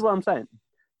this is what I'm saying.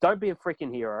 Don't be a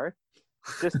freaking hero.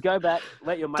 Just go back,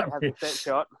 let your mate have a set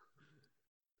shot.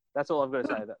 That's all I've got to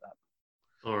say about that.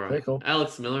 All right, cool.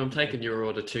 Alex Miller, I'm taking your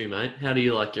order too, mate. How do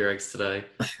you like your eggs today?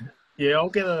 Yeah, I'll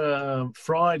get a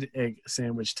fried egg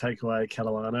sandwich takeaway,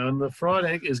 Catalano, and the fried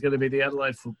egg is going to be the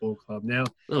Adelaide Football Club. Now,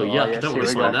 Oh, Oh, yuck. I yes, don't here want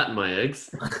to we find go. that in my eggs.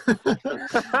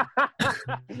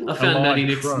 I a found Matty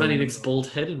live crow. Nick's bald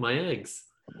head in my eggs.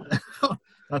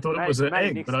 I thought it was an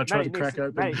egg, but I tried to crack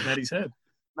open Matty's head.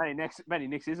 Matty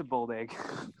Nix is a bald egg.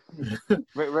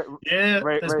 Yeah,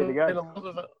 Ready there's to been go.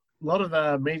 a lot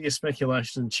of media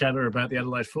speculation and chatter about the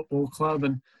Adelaide Football Club,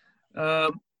 and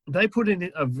they put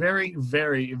in a very,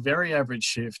 very, very average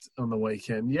shift on the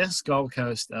weekend. Yes, Gold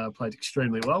Coast played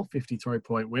extremely well,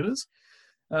 53-point winners,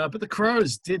 but the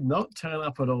Crows did not turn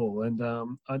up at all, and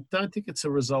I don't think it's a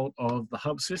result of the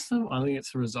hub system. I think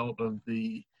it's a result of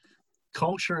the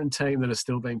culture and team that are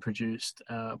still being produced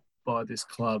by this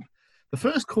club. The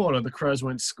first quarter, the Crows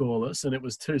went scoreless, and it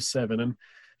was 2-7. And,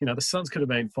 the Suns could have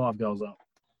been 5 goals up,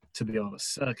 to be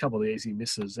honest. A couple of easy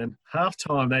misses. And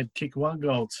halftime, they'd kick 1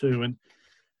 goal too. And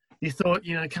you thought,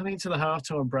 coming into the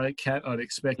halftime break, Cat, I'd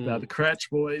expect the Crouch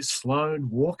boys, Sloan,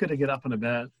 Walker to get up and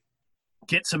about,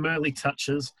 get some early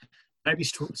touches, maybe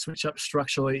switch up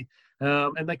structurally,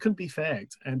 and they couldn't be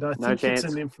fagged. And I think it's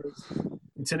an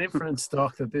inference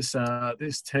stock that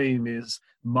this team is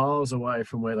miles away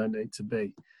from where they need to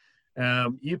be.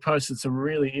 You posted some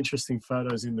really interesting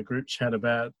photos in the group chat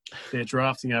about their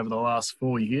drafting over the last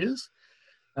 4 years.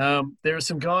 There are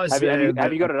some guys Have you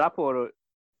got it up or?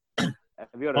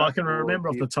 I can remember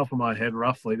off the top of my head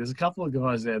roughly. There's a couple of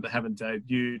guys there that haven't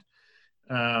debuted.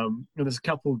 And there's a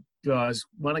couple of guys.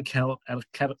 One of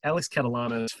Alex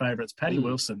Catalano's favourites, Paddy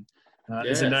Wilson,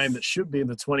 is a name that should be in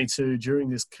the 22 during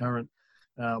this current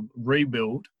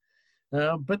rebuild.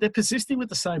 But they're persisting with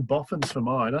the same boffins for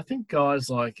mine. I think guys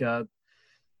like I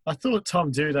thought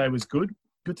Tom Doedee was good.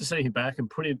 Good to see him back and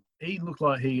he looked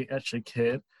like he actually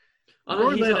cared. I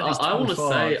want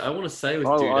to say with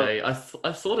Doedee,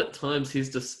 I thought at times his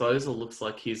disposal looks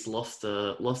like he's lost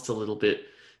a little bit.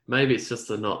 Maybe it's just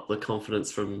not the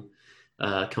confidence from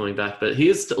coming back, but he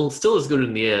is still as good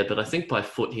in the air. But I think by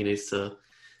foot he needs to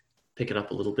pick it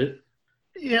up a little bit.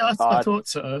 Yeah, I thought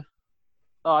so.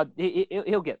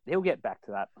 He'll get back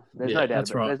to that. There's no doubt.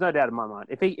 That's right. There's no doubt in my mind.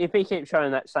 If he keeps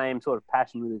showing that same sort of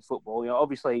passion with his football,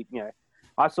 obviously,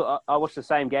 I watched the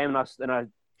same game and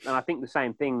I think the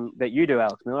same thing that you do,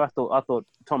 Alex Miller. I thought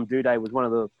Tom Doedee was one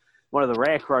of the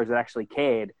rare Crows that actually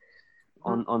cared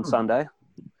on Sunday.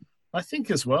 I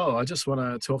think as well. I just want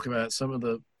to talk about some of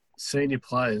the senior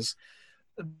players.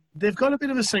 They've got a bit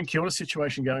of a St Kilda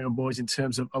situation going on, boys, in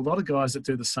terms of a lot of guys that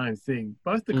do the same thing.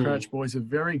 Both the Crouch boys are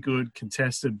very good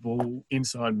contested ball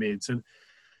inside mids. And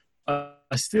I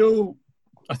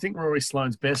think Rory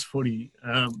Sloane's best footy,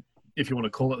 if you want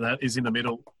to call it that, is in the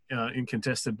middle in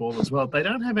contested ball as well. They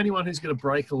don't have anyone who's going to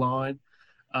break a line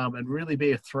and really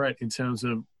be a threat in terms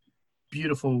of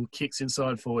beautiful kicks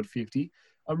inside forward 50.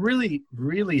 I'm really,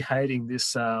 really hating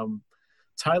this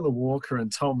Taylor Walker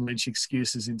and Tom Lynch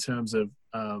excuses in terms of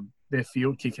their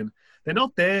field kicking. They're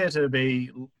not there to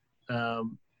be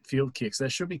field kicks. They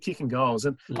should be kicking goals.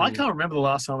 And I can't remember the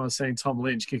last time I've seen Tom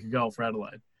Lynch kick a goal for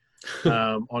Adelaide,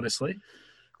 honestly.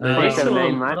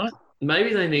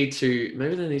 Maybe they need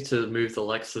to move the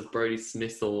likes of Brodie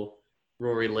Smith or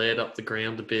Rory Laird up the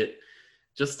ground a bit.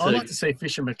 I'd like to see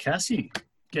Fisher McCassie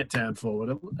get down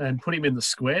forward and put him in the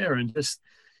square and just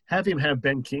have him have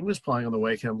Ben King was playing on the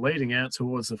weekend, leading out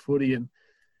towards the footy and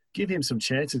give him some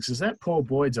chances. Because that poor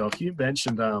boy, Doc, you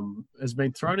mentioned, has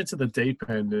been thrown into the deep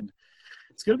end, and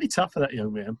it's going to be tough for that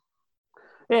young man.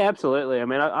 Yeah, absolutely. I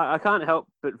mean, I can't help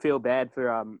but feel bad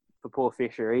for poor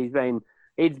Fisher. He's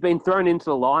been thrown into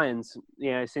the Lions,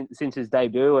 since his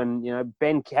debut, and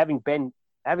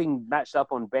having matched up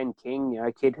on Ben King,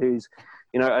 a kid who's,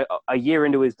 a year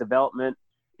into his development.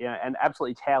 And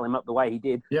absolutely towel him up the way he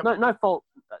did. Yep. No fault.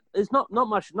 There's not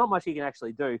much he can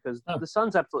actually do because the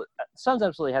Suns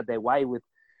absolutely had their way with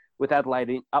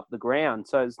Adelaide up the ground.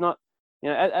 So it's not,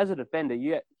 as a defender,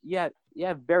 you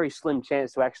have very slim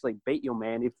chance to actually beat your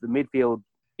man if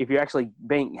you're actually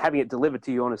having it delivered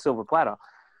to you on a silver platter.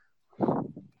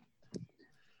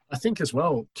 I think as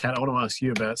well, Kat, I want to ask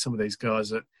you about some of these guys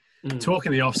that talk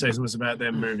in the off season was about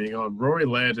them moving on. Rory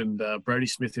Laird and Brodie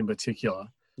Smith in particular.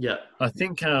 Yeah, I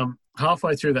think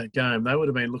halfway through that game, they would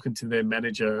have been looking to their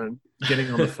manager and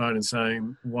getting on the phone and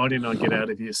saying, "Why didn't I get out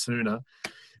of here sooner?"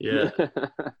 Yeah, I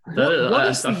feel like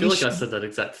I said that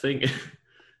exact thing.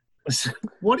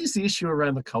 What is the issue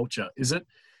around the culture? Is it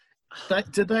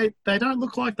they don't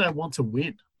look like they want to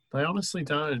win? They honestly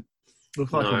don't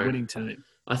look like a winning team.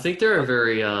 I think they're a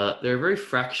very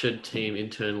fractured team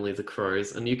internally, the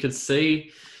Crows, and you could see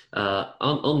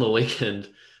on the weekend.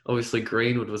 Obviously,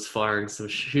 Greenwood was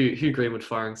Hugh Greenwood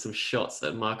firing some shots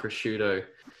at Mark Rasciuto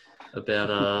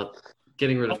about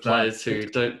getting rid of Not that. players who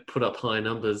don't put up high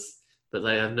numbers, but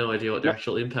they have no idea what their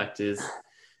actual impact is.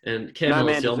 And Cam No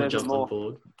man Ellis-Yolmer deserves it jumped on more.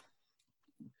 board.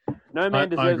 No man I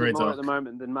deserves agree, it more Doc. at the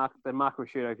moment than Mark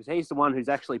Rashudo, because he's the one who's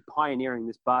actually pioneering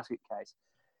this basket case.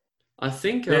 I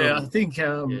think. I think.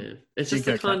 Yeah, it's just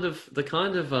you the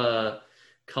kind of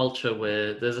culture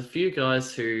where there's a few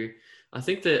guys who I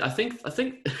think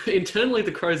internally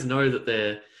the Crows know that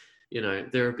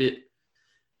they're a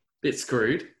bit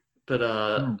screwed, but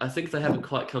I think they haven't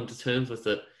quite come to terms with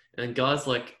it. And guys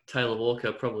like Taylor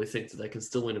Walker probably think that they can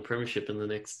still win a premiership in the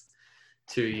next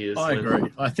 2 years. I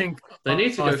agree. I think they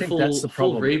need to I go think full that's the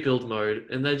problem. rebuild mode,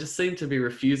 and they just seem to be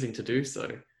refusing to do so.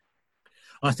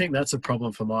 I think that's a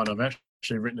problem for mine. I've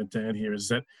actually written it down here, is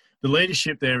that the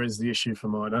leadership there is the issue for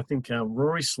mine. I think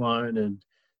Rory Sloane and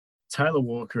Taylor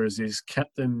Walker is his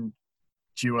captain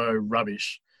duo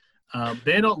rubbish.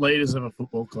 They're not leaders of a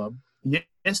football club.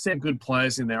 Yes, they're good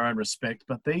players in their own respect,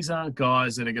 but these aren't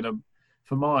guys that are going to,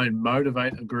 for mine,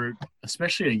 motivate a group,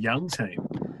 especially a young team.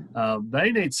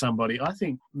 They need somebody. I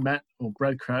think Matt or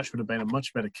Brad Crouch would have been a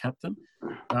much better captain.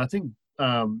 I think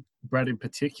Brad in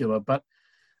particular, but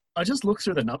I just looked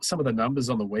through some of the numbers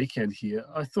on the weekend here.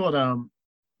 I thought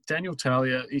Daniel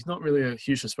Talia, he's not really a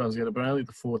huge disposal getter, but only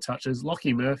the 4 touches.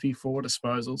 Lockie Murphy, 4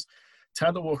 disposals.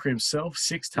 Taylor Walker himself,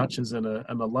 6 touches and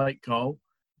a late goal.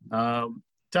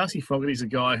 Darcy Fogarty's a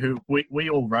guy who we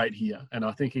all rate here, and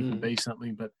I think he can be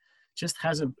something, but just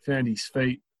hasn't found his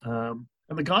feet. And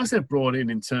the guys they've brought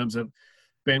in terms of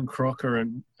Ben Crocker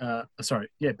and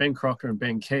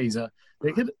Ben Keys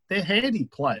they're handy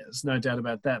players, no doubt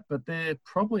about that, but they're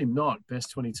probably not best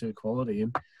 22 quality.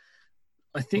 And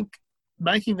I think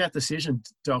making that decision,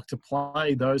 Doc, to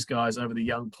play those guys over the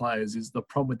young players is the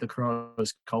problem with the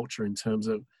Crows culture in terms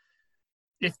of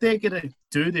if they're going to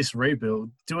do this rebuild,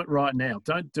 do it right now.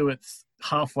 Don't do it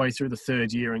halfway through the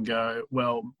 3rd year and go,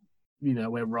 well,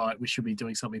 we're right, we should be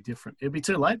doing something different. It'll be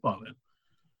too late by then.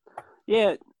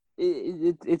 Yeah.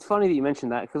 It's funny that you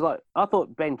mentioned that, because I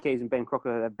thought Ben Keys and Ben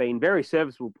Crocker have been very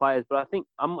serviceable players, but I think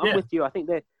I'm with you. I think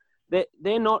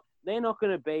they're not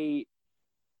going to be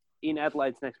in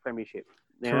Adelaide's next premiership.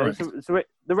 It's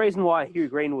the reason why Hugh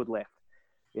Greenwood left.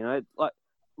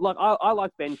 I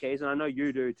like Ben Keys, and I know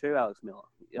you do too, Alex Miller.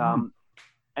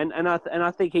 And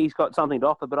I think he's got something to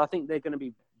offer, but I think they're going to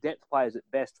be depth players at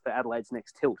best for Adelaide's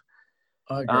next tilt.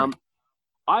 I agree.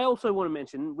 I also want to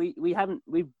mention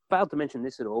we've failed to mention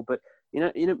this at all, but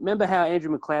remember how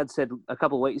Andrew McLeod said a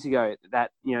couple of weeks ago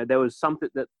that there was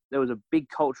a big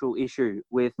cultural issue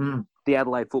with the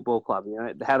Adelaide Football Club.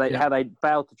 How they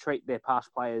failed to treat their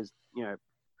past players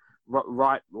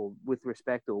right or with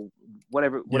respect or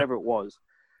whatever it was.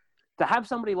 To have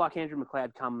somebody like Andrew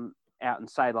McLeod come out and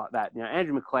say like that,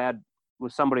 Andrew McLeod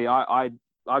was somebody I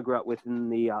grew up with in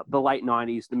the late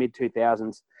 90s, the mid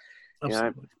 2000s.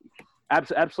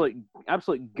 Absolutely.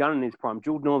 Absolute gun in his prime,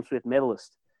 dual Norm Smith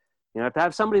medalist. To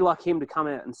have somebody like him to come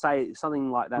out and say something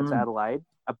like that to Adelaide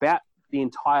about the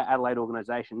entire Adelaide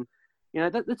organisation,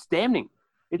 that's damning.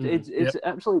 It's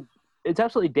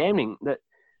absolutely damning that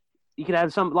you could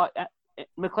have some like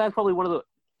McLeod's probably one of the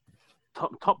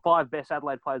top 5 best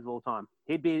Adelaide players of all time.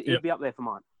 He'd be up there for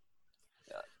mine.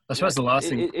 I suppose the last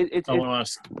thing I want to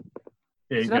ask.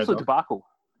 It's an absolute debacle.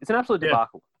 It's an absolute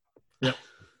debacle. Yep.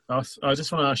 I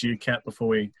just want to ask you, Kat, before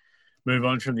we move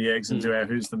on from the eggs and do our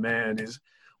Who's the Man, is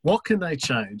what can they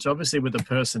change? Obviously, with the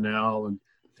personnel and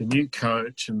the new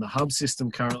coach and the hub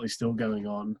system currently still going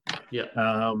on.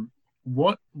 Yeah.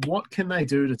 What can they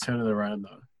do to turn it around,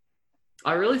 though?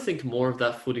 I really think more of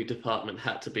that footy department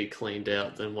had to be cleaned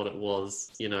out than what it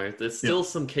was. There's still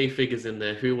some key figures in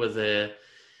there who were there,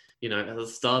 at the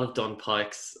start of Don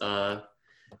Pyke's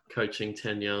coaching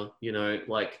tenure.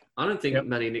 I don't think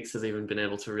Matty Nix has even been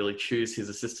able to really choose his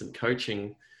assistant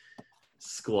coaching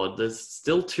squad. There's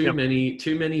still too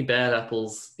many bad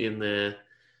apples in there,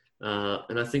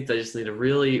 and I think they just need to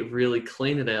really, really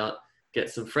clean it out,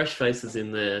 get some fresh faces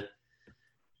in there.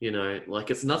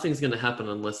 Nothing's going to happen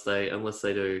unless they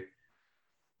do.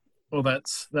 Well,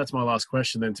 that's my last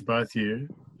question then to both of you.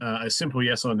 A simple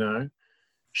yes or no.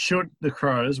 Should the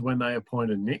Crows, when they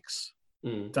appointed Nix,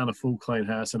 done a full clean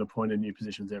house and appointed new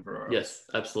positions everywhere else? Yes,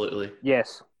 absolutely.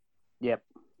 Yes. Yep.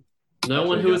 No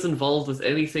one who is involved with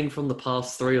anything from the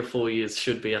past 3 or 4 years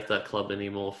should be at that club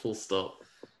anymore. Full stop.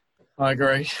 I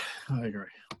agree. I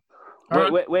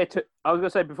was going to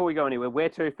say before we go anywhere, where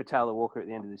to for Taylor Walker at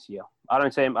the end of this year? I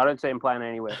don't see him playing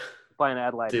anywhere. Playing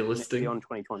Adelaide beyond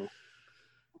 2020.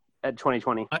 At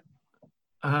 2020.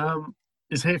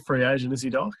 Is he a free agent? Is he,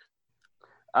 Doc?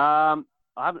 I'm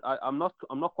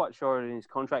not quite sure in his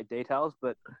contract details,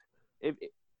 but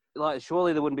like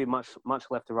surely there wouldn't be much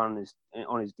left to run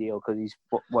on his deal because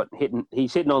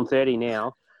he's hitting on 30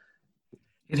 now.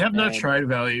 He'd have no trade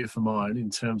value for mine in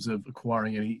terms of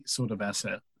acquiring any sort of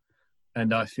asset.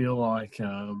 And I feel like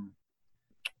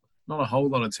not a whole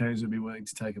lot of teams would be willing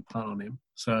to take a punt on him.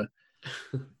 So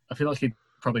I feel like he'd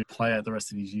probably play out the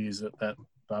rest of his years at that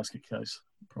basket case,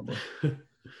 probably.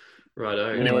 Righto.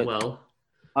 Anyway, well,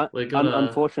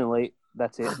 unfortunately,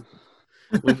 that's it.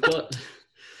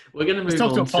 We're going to move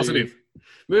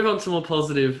on to more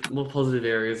positive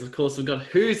areas. Of course, we've got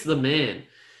Who's the Man,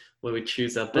 where we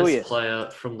choose our best player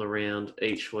from the round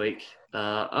each week.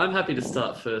 I'm happy to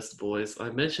start first, boys. I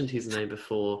mentioned his name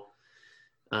before,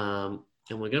 and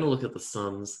we're going to look at the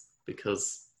Suns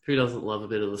because who doesn't love a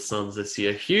bit of the Suns this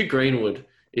year? Hugh Greenwood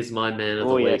is my man of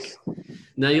the week.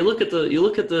 Now you look at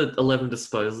the 11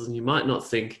 disposals, and you might not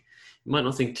think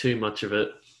too much of it,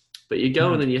 but you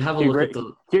go in and you have a look at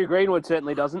the Hugh Greenwood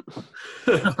certainly doesn't.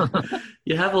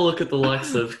 You have a look at the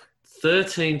likes of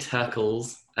 13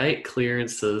 tackles, 8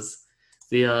 clearances.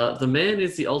 The man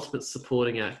is the ultimate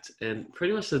supporting act and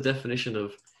pretty much the definition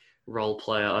of role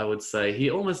player, I would say. He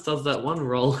almost does that one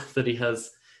role that he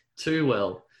has too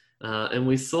well. And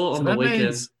we saw on the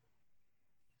weekend...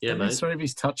 Sort of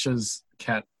his touches,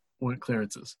 Cat, weren't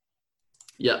clearances.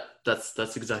 Yeah, that's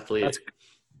exactly it.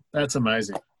 That's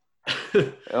amazing.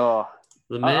 The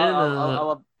man...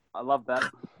 I love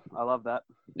that. I love that.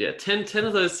 Yeah, 10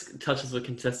 of those touches were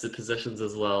contested possessions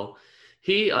as well.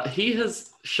 He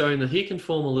has shown that he can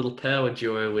form a little power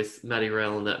duo with Matty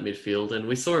Rowell in that midfield, and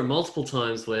we saw it multiple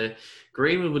times where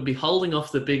Greenwood would be holding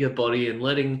off the bigger body and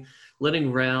letting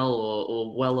Rowell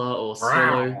or Weller or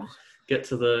Swallow get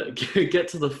to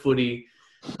the footy.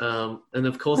 And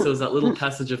of course, there was that little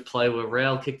passage of play where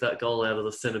Rowell kicked that goal out of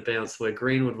the centre bounce, where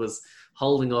Greenwood was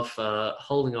holding off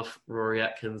Rory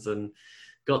Atkins and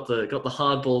got the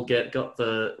hard ball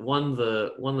won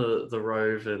the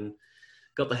rove and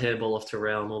got the handball off to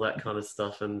Rowell and all that kind of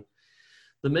stuff. And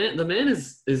the man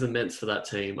is immense for that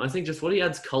team. I think just what he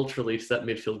adds culturally to that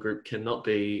midfield group cannot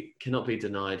be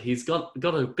denied. He's got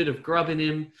a bit of grub in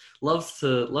him, loves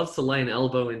to lay an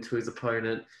elbow into his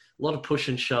opponent, a lot of push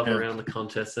and shove around the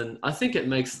contest. And I think it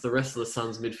makes the rest of the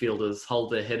Suns midfielders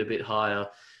hold their head a bit higher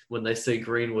when they see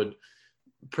Greenwood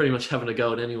pretty much having a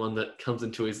go at anyone that comes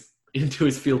into his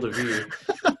field of view.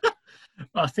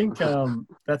 I think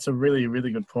that's a really,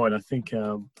 really good point. I think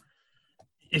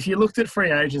if you looked at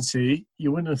free agency,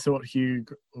 you wouldn't have thought he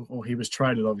was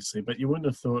traded, obviously, but you wouldn't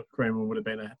have thought Greenwood would have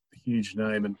been a huge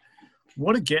name. And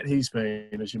what a get he's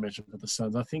been, as you mentioned, for the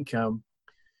Suns. I think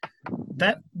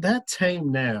that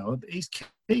team now, he's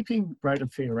keeping Braden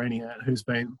Fiorini out, who's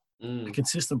been a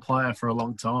consistent player for a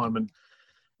long time. And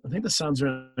I think the Suns are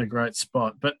in a great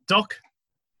spot. But, Doc,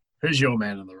 who's your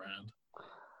man of the round?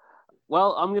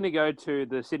 Well, I'm going to go to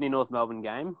the Sydney North Melbourne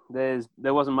game. There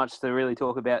wasn't much to really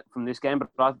talk about from this game,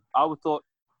 but I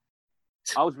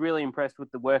was really impressed with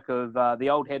the work of the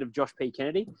old head of Josh P.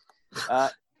 Kennedy.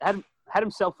 Had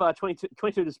himself 22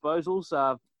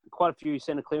 disposals, quite a few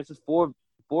centre clearances, four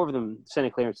of them centre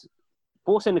clearances,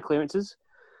 4 centre clearances,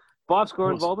 5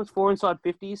 score involvements, 4 inside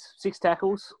 50s, 6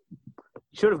 tackles.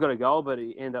 Should have got a goal, but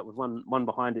he ended up with one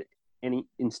behind it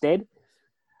instead.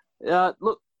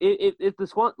 Look. If the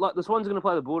Swans are going to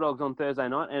play the Bulldogs on Thursday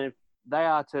night, and if they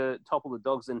are to topple the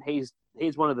Dogs, then he's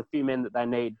one of the few men that they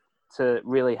need to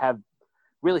really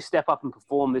step up and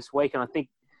perform this week. And I think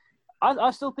I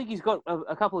still think he's got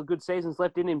a couple of good seasons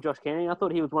left in him, Josh Kennedy. I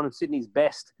thought he was one of Sydney's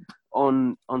best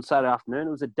on Saturday afternoon. It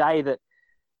was a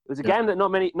game that not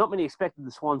many expected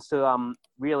the Swans to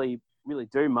really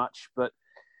do much, but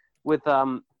with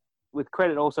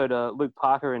credit also to Luke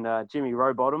Parker and Jimmy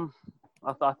Rowbottom.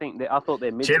 I thought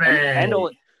their mid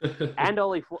and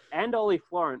Ollie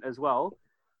Florent as well.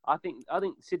 I think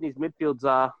Sydney's midfields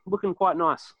are looking quite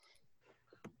nice.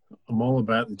 I'm all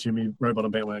about the Jimmy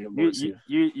Rowbottom bandwagon boys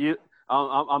here.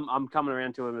 I'm coming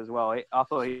around to him as well. I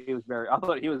thought he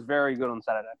was very good on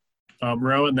Saturday. I'm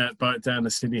rowing that boat down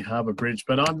to Sydney Harbour Bridge,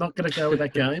 but I'm not going to go with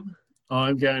that game.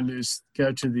 I'm going to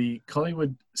go to the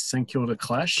Collingwood-St Kilda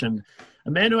clash, and a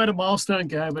man who had a milestone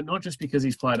game, but not just because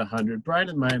he's played 100.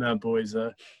 Brayden Maynard, boys,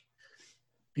 a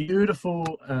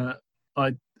beautiful,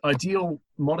 ideal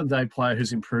modern-day player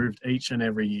who's improved each and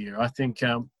every year. I think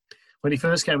when he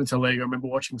first came into the league, I remember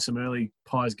watching some early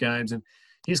Pies games, and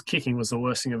his kicking was the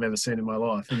worst thing I've ever seen in my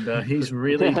life. And he's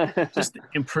really just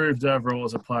improved overall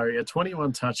as a player. He had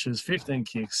 21 touches, 15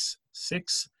 kicks,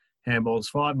 6 handballs,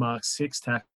 5 marks, 6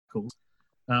 tackles.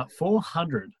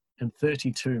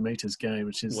 432 metres gained,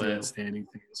 which is the outstanding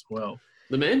thing as well.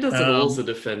 The man does it all as a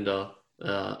defender.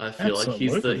 I feel like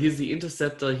he's the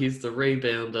interceptor, he's the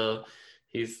rebounder,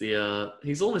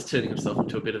 He's almost turning himself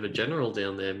into a bit of a general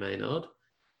down there, Maynard.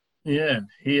 Yeah,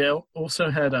 he also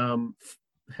had how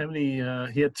many?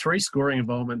 He had 3 scoring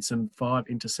involvements and 5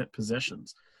 intercept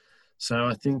possessions. So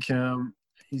I think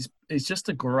he's just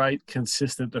a great,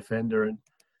 consistent defender, and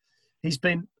he's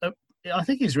been. I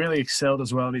think he's really excelled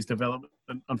as well in his development.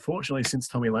 Unfortunately, since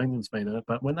Tommy Langdon's been out,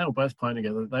 but when they were both playing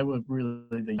together, they were really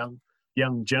the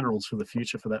young generals for the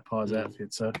future for that Pies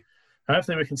outfit. So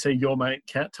hopefully we can see your mate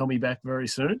Cat Tommy back very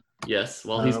soon. Yes,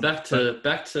 well, he's back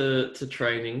to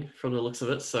training from the looks of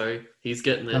it, so he's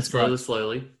getting there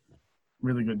slowly.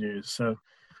 Really good news. So,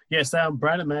 yes,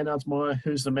 Brandon Maynard's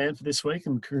who's the man for this week,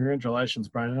 and congratulations,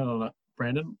 Brandon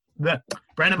Maynard on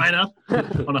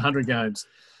 100 games.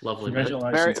 Lovely,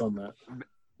 congratulations on that.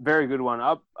 Very good one.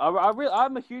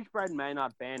 I'm a huge Brandon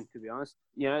Maynard fan, to be honest.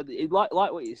 You know, like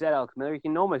what you said, Alex Miller, he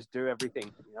can almost do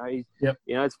everything. You know,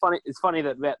 You know, it's funny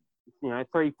that about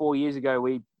 3-4 years ago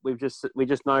we just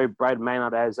know Brandon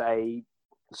Maynard as a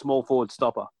small forward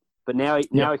stopper, but now he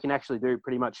can actually do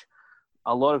pretty much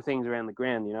a lot of things around the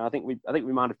ground. You know, I think we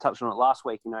might have touched on it last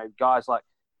week. You know, guys like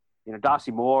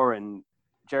Darcy Moore and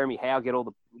Jeremy Howe get all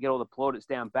the plaudits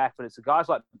down back, but it's the guys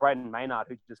like Brandon Maynard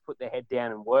who just put their head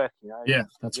down and work. You know, yeah,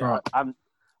 that's right. I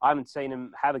haven't seen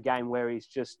him have a game where he's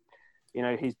just,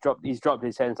 he's dropped his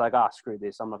head and it's like, screw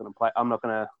this, I'm not going to play. I'm not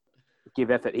going to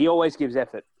give effort. He always gives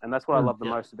effort, and that's what I love the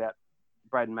most about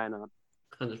Brandon Maynard.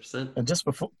 100%. And just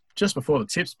before the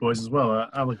tips, boys, as well,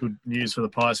 other good news for the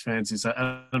Pies fans is that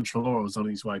Adam Treloar was on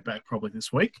his way back probably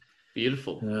this week.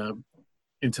 Beautiful.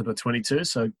 Into the 22,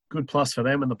 so good plus for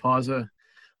them, and the Pies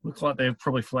look like they're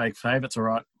probably flag favourites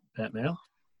right about now.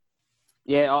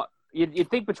 Yeah, you'd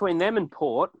think between them and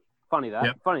Port, funny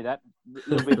that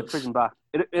it'll be the Prison Bar.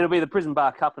 It'll be the Prison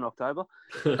Bar Cup in October.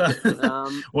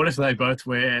 What if they both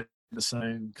wear the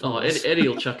same colours? Eddie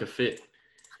will chuck a fit.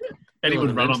 Eddie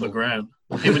would run on the ground.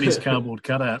 Him and his cardboard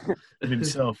cutout of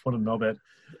himself. What a knobhead.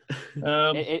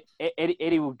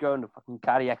 Eddie would go into fucking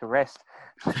cardiac arrest.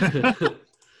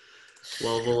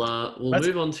 Well, we'll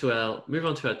move on to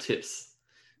our tips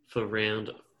for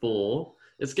round 4.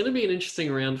 It's going to be an interesting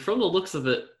round. From the looks of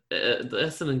it, the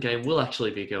Essendon game will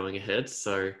actually be going ahead,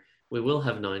 so we will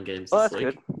have 9 games this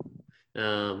week.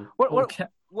 Good.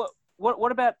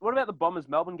 What about the Bombers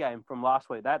Melbourne game from last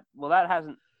week? They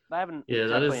haven't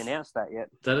exactly announced that yet.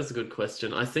 That is a good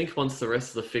question. I think once the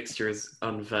rest of the fixture is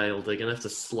unveiled, they're going to have to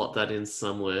slot that in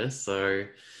somewhere. So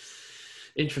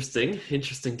interesting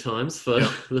times for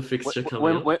the fixture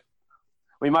coming up.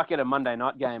 We might get a Monday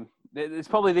night game. It's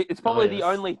probably the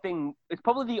only thing. It's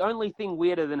probably the only thing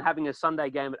weirder than having a Sunday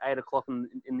game at 8:00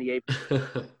 in the evening.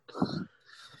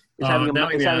 Having a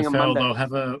Monday. They'll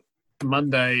have a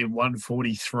Monday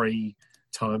 1:43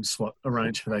 time slot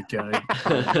arranged for that game.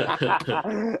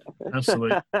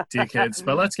 Absolute dickheads.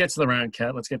 But let's get to the round,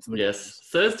 Cat. Let's get to the games.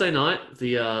 Thursday night,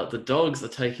 the Dogs are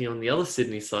taking on the other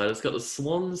Sydney side. It's got the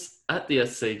Swans at the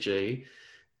SCG.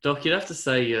 Doc, you'd have to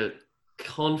say you're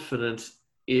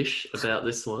confident-ish about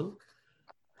this one.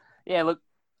 Yeah, look,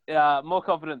 more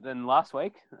confident than last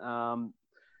week.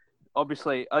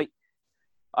 Obviously, I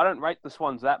don't rate the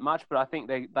Swans that much, but I think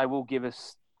they will give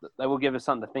us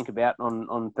something to think about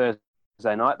on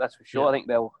Thursday night. That's for sure. Yeah. I think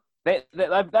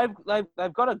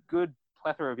they've got a good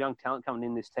plethora of young talent coming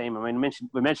in this team. I mean,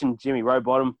 we mentioned Jimmy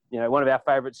Rowbottom. One of our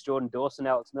favourites, Jordan Dawson,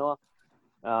 Alex Miller.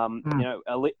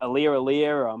 Aaliyah.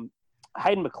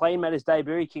 Hayden McLean made his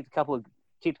debut. He kicked a couple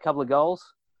of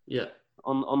goals. Yeah.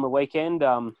 On the weekend.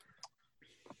 And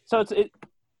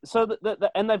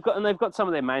they've got some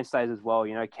of their mainstays as well.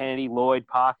 Kennedy, Lloyd,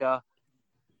 Parker,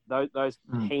 those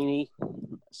Heaney.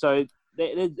 So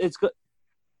it's going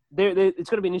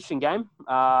to be an interesting game.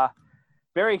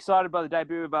 Very excited by the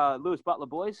debut of Lewis Butler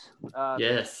boys.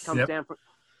 Yes,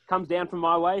 comes down from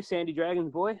my way, Sandy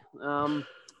Dragons boy.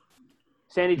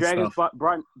 Sandy Dragons,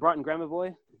 Brighton Grammar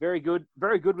boy. Very good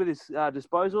with his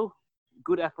disposal.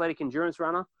 Good athletic endurance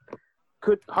runner.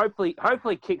 Could hopefully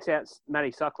kicks out Matty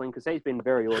Suckling because he's been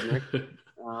very ordinary.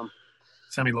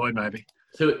 Sammy Lloyd maybe.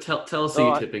 So tell us who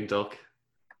you're tipping, Doc.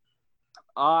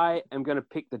 I am going to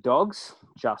pick the Dogs.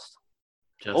 Just.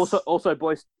 Also,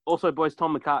 boys.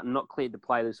 Tom McCartan not cleared to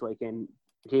play this weekend.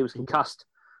 He was concussed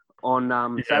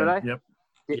on Saturday.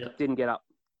 Yep. Didn't get up.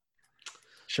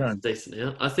 Sure. Decent.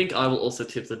 Yeah. I think I will also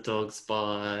tip the Dogs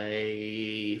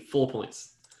by 4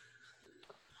 points.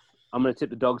 I'm going to tip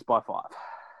the Dogs by 5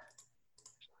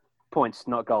 points,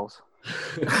 not goals.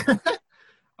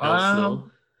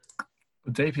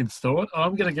 Deep in thought.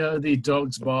 I'm going to go the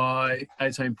Dogs by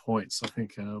 18 points. I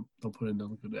think they'll put in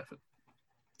another good effort.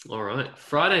 All right.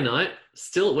 Friday night,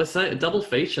 we're saying a double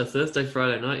feature, Thursday,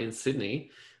 Friday night in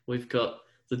Sydney. We've got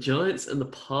The Giants and the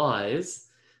Pies.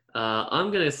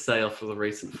 I'm going to say off of the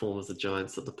recent form of the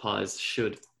Giants that the Pies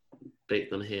should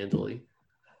beat them handily.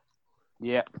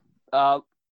 Yeah.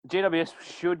 GWS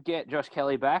should get Josh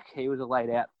Kelly back. He was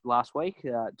laid out last week.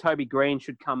 Toby Green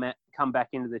should come back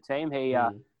into the team.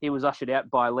 He was ushered out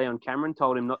by Leon Cameron.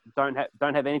 Told him don't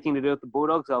have anything to do with the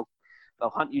Bulldogs. They'll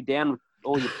hunt you down with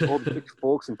all the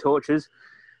pitchforks and torches.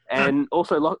 And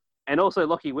also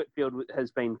Lockie Whitfield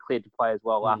has been cleared to play as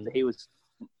well after he was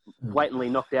blatantly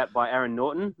knocked out by Aaron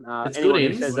Norton.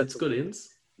 It's good ins.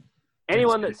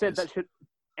 Anyone that said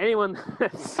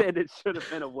it should have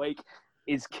been a week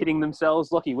is kidding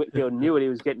themselves. Lockie Whitfield knew what he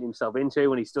was getting himself into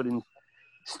when he stood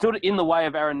in the way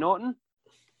of Aaron Norton.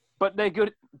 But they're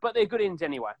good ins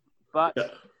anyway. But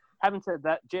having said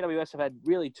that, GWS have had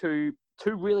really two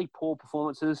really poor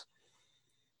performances.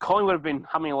 Collingwood have been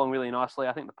humming along really nicely.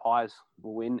 I think the Pies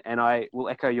will win, and I will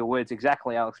echo your words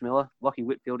exactly, Alex Miller. Lockie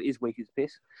Whitfield is weak as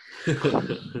piss.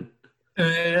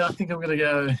 I think I'm going to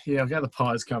go. Yeah, I'll go the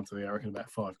Pies comfortably. I reckon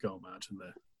about 5-goal margin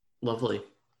there. Lovely.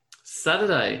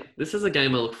 Saturday. This is a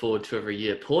game I look forward to every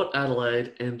year. Port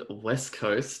Adelaide and West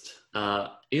Coast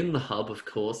in the hub, of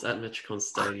course, at Metricon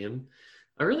Stadium.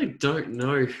 I really don't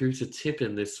know who to tip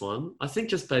in this one. I think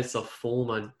just based off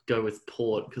form, I'd go with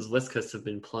Port because West Coast have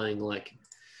been playing like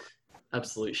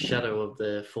absolute shadow of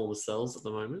their former selves at the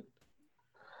moment.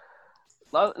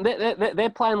 They're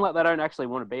playing like they don't actually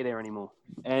want to be there anymore.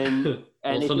 And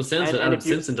well, from the sounds of it, Adam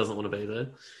Simpson doesn't want to be there.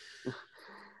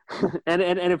 and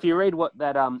if you read what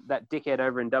that dickhead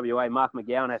over in WA, Mark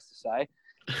McGowan, has to say,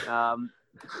 I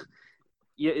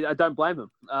don't blame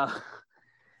him.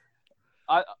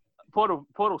 Port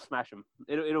will smash them.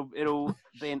 It'll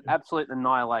be an absolute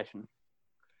annihilation.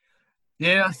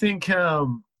 Yeah, I think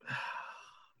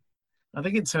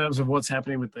in terms of what's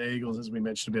happening with the Eagles, as we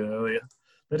mentioned a bit earlier,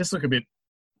 they just look a bit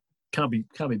can't be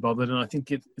bothered, and I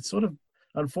think it sort of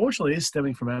unfortunately is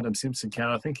stemming from Adam Simpson.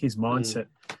 I think his mindset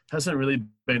hasn't really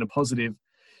been a positive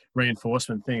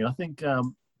reinforcement thing. I think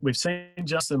we've seen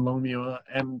Justin Longmuir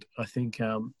and I think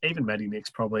even Matty Nix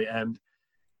probably and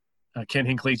Ken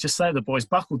Hinkley just say to the boys,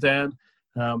 buckle down.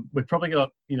 We've probably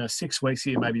got 6 weeks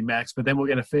here, maybe max, but then we'll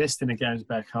get a fair stint of games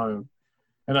back home.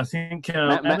 And I think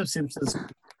Adam Simpson's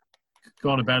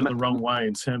gone about it the wrong way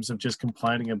in terms of just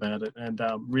complaining about it and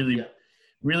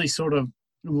really sort of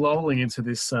lolling into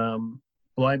this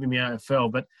blaming the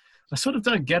AFL. But I sort of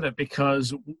don't get it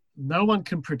because no one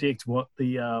can predict what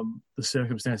the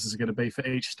circumstances are going to be for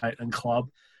each state and club,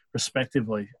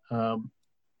 respectively.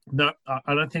 No,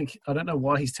 I don't know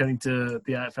why he's turning to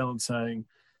the AFL and saying,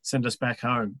 send us back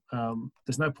home.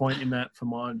 There's no point in that for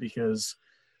mine because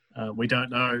we don't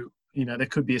know. There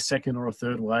could be a second or a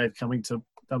third wave coming to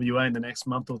WA in the next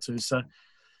month or two. So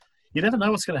you never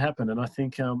know what's going to happen. And I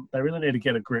think they really need to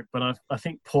get a grip. But I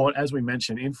think Port, as we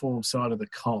mentioned, informed side of the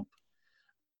comp.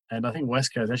 And I think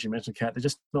West Coast, as you mentioned, Kat,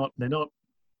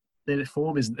 their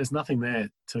form there's nothing there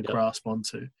to grasp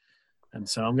onto. And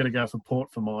so I'm going to go for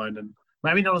Port for mine. And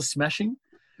maybe not a smashing.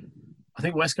 I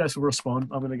think West Coast will respond.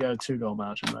 I'm going to go 2-goal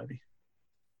margin, maybe.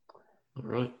 All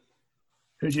right.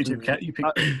 Who'd you tip, Kat? You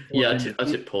picked. I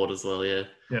tip Port as well. Yeah.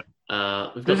 Yeah.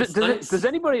 Does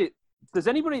anybody at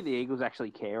the Eagles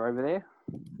actually care over there?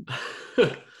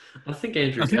 I think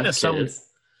Andrew Gaff cares.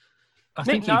 I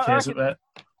think he cares about.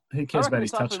 He cares about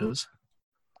his touches.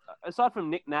 Aside from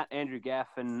Nick Nat, Andrew Gaff,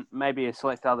 and maybe a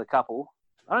select other couple,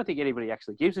 I don't think anybody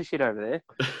actually gives a shit over there.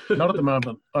 Not at the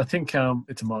moment. I think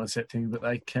it's a mindset thing, but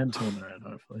they can turn around,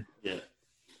 hopefully. Yeah.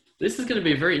 This is going to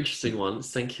be a very interesting one.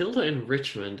 St Kilda and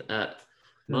Richmond at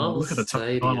Marvel Look at the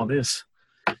Stadium. time on this.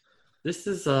 This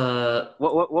is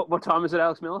What time is it,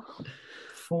 Alex Miller?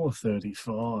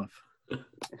 4:35.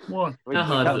 What? How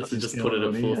hard is it to just put it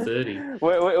at 4:30?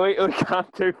 We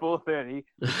can't do 4:30.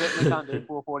 We certainly can't do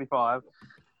 4:45.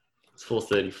 It's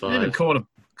 4:35. Even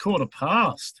quarter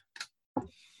past.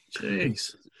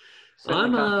 Jeez.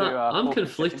 I'm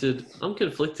conflicted. I'm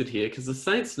conflicted here because the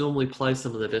Saints normally play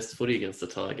some of their best footy against the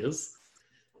Tigers.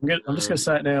 I'm just going to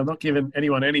say it now. I'm not giving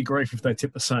anyone any grief if they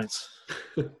tip the Saints.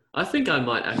 I think I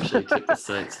might actually tip the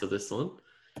Saints for this one.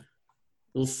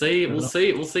 We'll see. We'll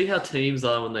see how teams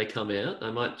are when they come out.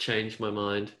 I might change my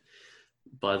mind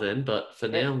by then, but for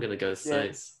now, I'm going to go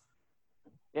Saints.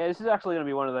 Yeah, this is actually going to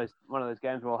be one of those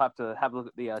games where I'll have to have a look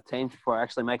at the teams before I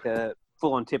actually make a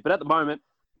full-on tip. But at the moment,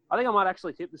 I think I might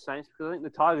actually tip the Saints because I think the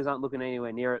Tigers aren't looking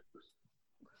anywhere near it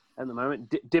at the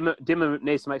moment. Dimmer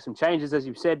needs to make some changes, as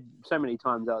you've said so many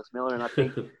times, Alex Miller, and I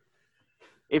think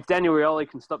if Daniel Rioli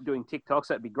can stop doing TikToks,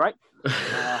 that'd be great.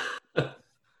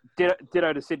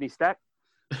 Ditto to Sydney Stack.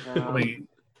 I'm going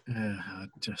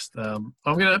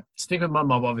to stick with my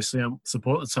mob, obviously.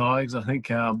 Support the Tigers. I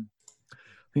think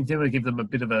think they're going to give them a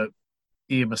bit of a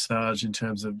ear massage in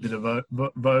terms of a bit of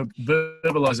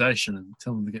verbalization and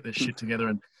tell them to get their shit together.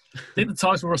 And I think the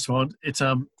Tigers will respond. It's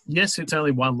yes, it's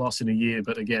only one loss in a year,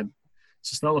 but again, it's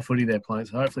just another footy they're playing.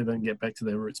 So hopefully they can get back to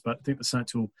their roots. But I think the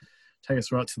Saints will take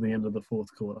us right to the end of the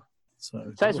fourth quarter.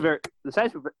 So the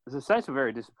Saints were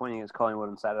very disappointing against Collingwood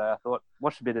on Saturday. I thought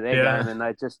watched a bit of their game and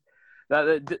they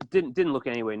didn't look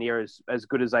anywhere near as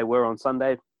good as they were on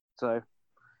Sunday. So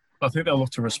I think they'll look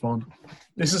to respond.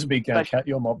 This is a big game, Kat.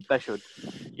 Your mob. They should.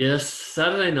 Yes,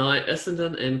 Saturday night,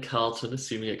 Essendon and Carlton,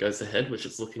 assuming it goes ahead, which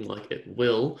it's looking like it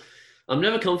will. I'm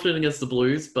never confident against the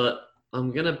Blues, but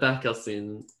I'm going to back us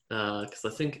in because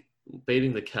I think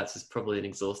beating the Cats is probably an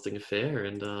exhausting affair,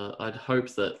 and I'd hope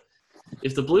that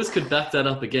if the Blues could back that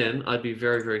up again, I'd be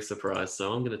very, very surprised.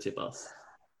 So I'm going to tip us.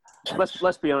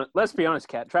 Let's be honest,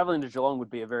 Kat. Traveling to Geelong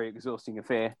would be a very exhausting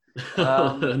affair.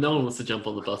 No one wants to jump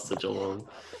on the bus to Geelong.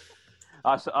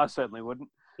 I certainly wouldn't.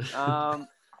 I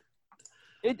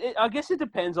guess it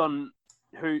depends on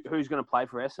who's going to play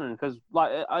for Essendon because,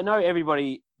 like, I know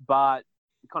everybody, but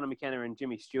Connor McKenna and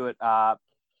Jimmy Stewart are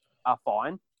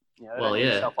fine. You know, well,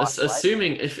 yeah.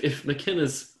 Assuming if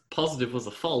McKenna's positive was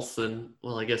a false, then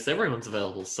I guess everyone's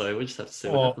available. So we just have to see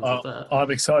what happens with that. I'm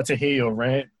excited to hear your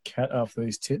rant, Kat, after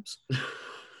these tips.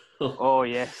 Oh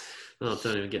yes. Oh,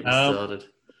 don't even get me started.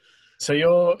 So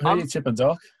who are you tipping,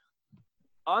 Doc?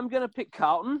 I'm going to pick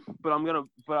Carlton, but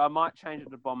I might change it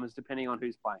to Bombers depending on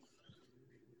who's playing.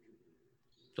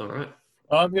 All right.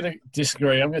 I'm going to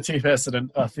disagree. I'm going to tip Essendon.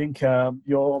 I think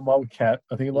your mob, Cat.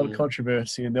 I think a lot of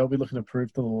controversy, and they'll be looking to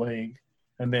prove to the league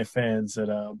and their fans that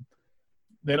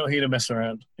they're not here to mess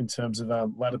around in terms of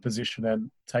ladder position and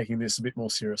taking this a bit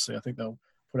more seriously. I think they'll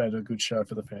put out a good show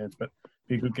for the fans, but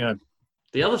be a good game.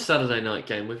 The other Saturday night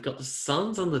game, we've got the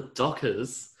Suns and the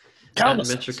Dockers. At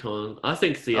Metricon. I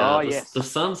think the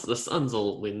Suns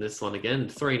will win this one again,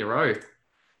 3 in a row.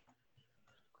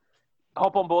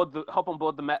 Hop on board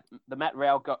the Matt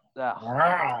Rao got the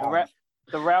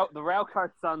Rao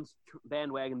Coast Suns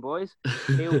bandwagon, boys.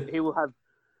 He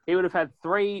would have had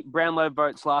 3 Brownlow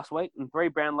votes last week and 3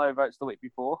 Brownlow votes the week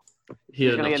before.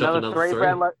 He's going to get another 3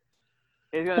 Brownlow.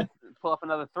 He's going to pull up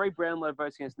another 3 Brownlow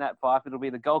votes against Nat Fyfe. It'll be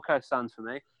the Gold Coast Suns for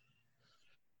me.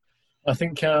 I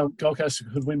think Gold Coast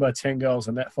could win by 10 goals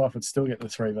and Nat Fyfe would still get the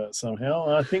 3 votes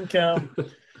somehow. I think I'm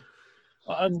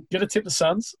going to tip the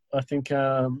Suns. I think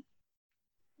they're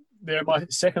my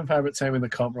second favourite team in the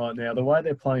comp right now. The way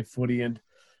they're playing footy, and I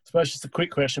suppose just a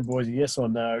quick question, boys, yes or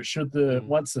no,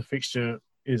 once the fixture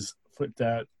is flipped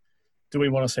out, do we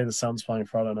want to see the Suns playing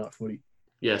Friday night footy?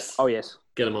 Yes. Oh, yes.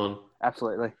 Get them on.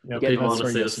 Absolutely. Yep. People want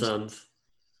to see the Suns.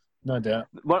 No doubt.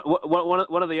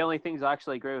 One of the only things I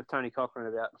actually agree with Tony Cochran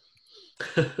about.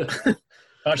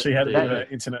 I actually had a bit of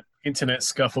an internet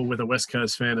scuffle with a West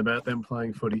Coast fan about them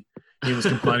playing footy. He was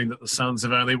complaining that the Suns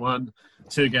have only won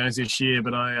 2 games this year,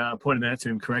 but I pointed out to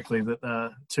him correctly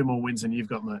that 2 more wins than you've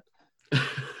got, mate.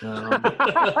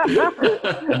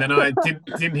 And then I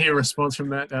didn't hear a response from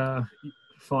that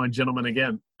fine gentleman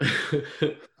again.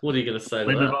 What are you going to say to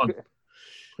we that? Move on.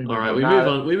 All right, we move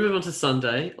on. We move on to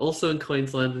Sunday. Also in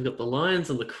Queensland, we've got the Lions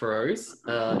and the Crows.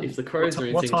 If the Crows are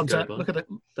anything to go by, look at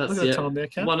the time there,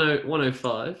 Kat.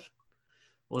 105.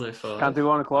 105. Can't do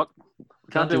 1 o'clock.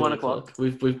 Can't do 1 o'clock.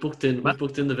 We've booked in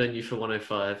the venue for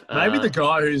 105. Maybe the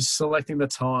guy who's selecting the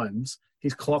times,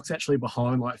 his clock's actually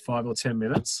behind like 5 or 10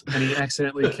 minutes, and he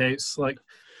accidentally keeps like,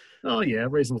 oh yeah,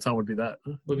 reasonable time would be that.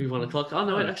 Would be 1 o'clock. Oh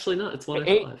no, actually not. It's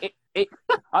 105.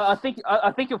 I think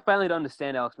you'll finally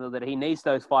understand, Alex Miller, that he needs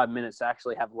those 5 minutes to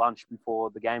actually have lunch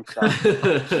before the game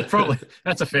starts. Probably.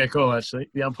 That's a fair call, actually.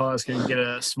 The umpires can get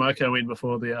a smoko in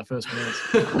before the first minutes.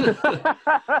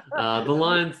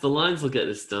 The Lions will get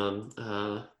this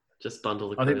done. Just bundle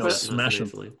the Crows. I think they'll smash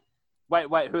them.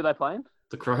 Wait, who are they playing?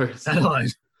 The Crows.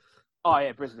 Adelaide. Oh,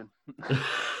 yeah, Brisbane.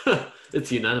 It's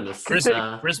unanimous.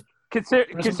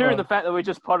 Considering the fact that we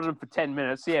just potted them for 10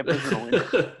 minutes, yeah, Brisbane will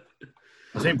win.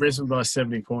 I think Brisbane by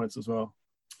 70 points as well.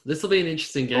 This will be an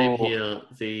interesting game here.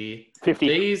 The 50.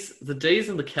 D's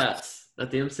and the Cats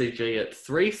at the MCG at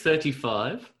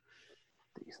 3:35.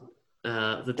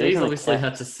 The D's obviously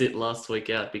had to sit last week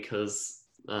out because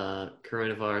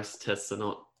coronavirus tests are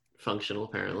not functional,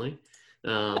 apparently.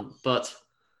 But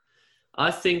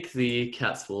I think the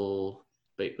Cats will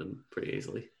beat them pretty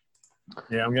easily.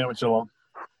 Yeah, I'm going with Geelong.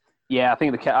 Yeah, I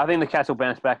think the Cats will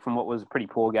bounce back from what was a pretty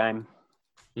poor game.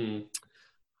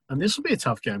 And this will be a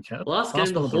tough game, Cat. Last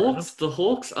game, the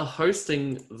Hawks are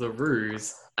hosting the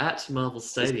Roos at Marvel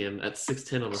Stadium at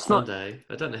 6:10 on a Sunday.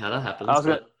 I don't know how that happens.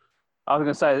 I was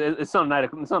going to say it's not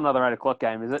it's not another 8 o'clock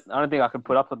game, is it? I don't think I could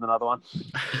put up with another one.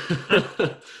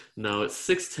 No, it's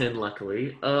 6:10.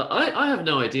 Luckily, I have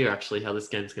no idea actually how this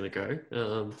game's going to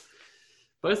go.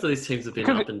 Both of these teams have been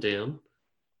up and down.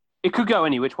 It could go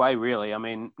any which way, really. I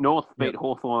mean, North beat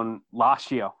Hawthorn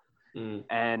last year,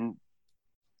 and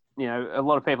a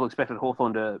lot of people expected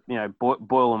Hawthorn to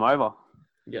boil them over.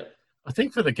 Yeah, I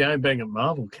think for the game being a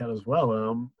Marvel Cat as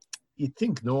well, you'd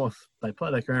think North, they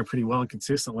play their ground pretty well and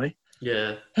consistently.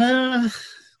 Yeah.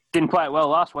 Didn't play it well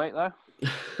last week, though.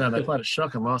 No, they played it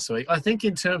shocking last week. I think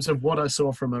in terms of what I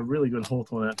saw from a really good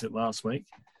Hawthorn outfit last week,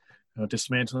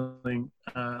 dismantling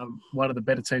one of the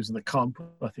better teams in the comp,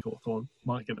 I think Hawthorn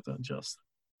might get it done just.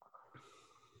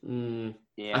 Yeah,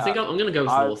 I think I'm going to go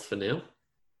with North for now.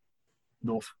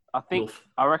 North. I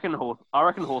reckon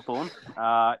Hawthorn.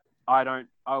 I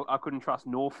couldn't trust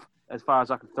North as far as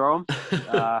I could throw them.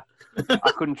 I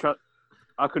couldn't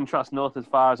trust North as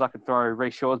far as I could throw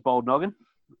Reece Shaw's bold noggin.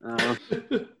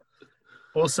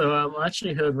 Also, I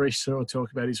actually heard Reece Shaw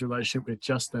talk about his relationship with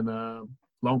Justin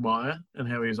Longmire and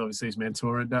how he was obviously his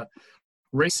mentor. And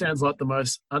Reece sounds like the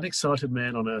most unexcited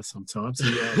man on earth sometimes.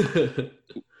 He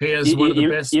has one of the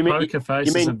best poker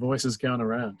faces and voices going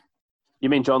around. You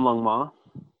mean John Longmire?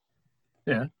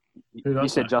 Yeah. You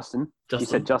said Justin. You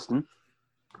said Justin.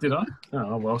 Did I?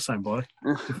 Oh, well, same bloke.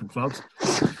 Different clubs.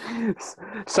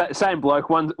 Same bloke.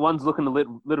 One's looking a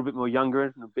little bit more younger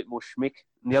and a bit more schmick.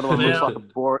 And the other one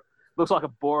looks like a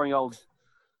boring old...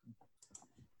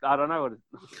 I don't know what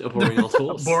a boring old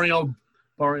horse. boring old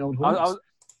horse.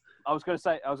 I was going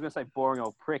to say boring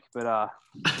old prick, but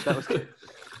that was good.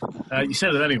 You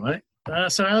said it anyway.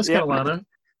 So how's Catalano?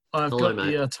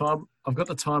 I've got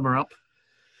the timer up.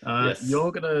 Yes.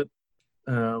 You're going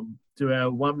to do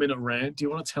our 1 minute rant. Do you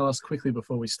want to tell us quickly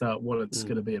before we start what it's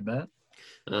going to be about?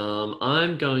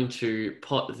 I'm going to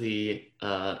pot the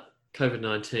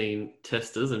COVID-19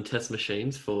 testers and test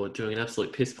machines for doing an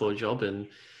absolute piss poor job and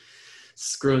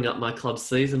screwing up my club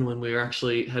season when we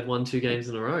actually had 1-2 games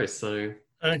in a row. So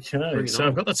okay, so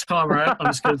I've got the timer out. I'm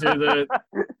just going to do the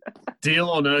deal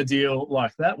or no deal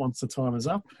like that once the timer's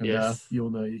up, and you'll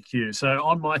know your cue. So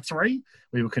on my 3,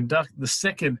 we will conduct the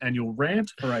second annual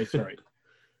rant for A3.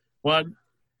 1,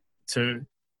 2,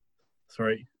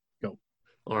 3, go.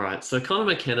 All right, so Connor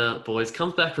McKenna, boys,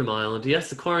 comes back from Ireland. He has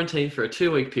to quarantine for a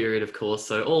 2-week period, of course,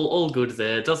 so all good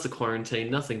there. Does the quarantine,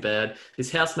 nothing bad.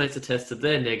 His housemates are tested,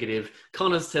 they're negative.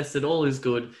 Connor's tested, all is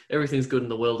good. Everything's good in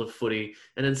the world of footy.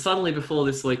 And then suddenly before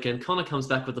this weekend, Connor comes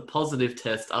back with a positive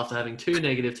test after having 2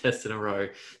 negative tests in a row.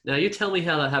 Now, you tell me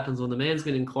how that happens when the man's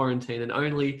been in quarantine and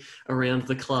only around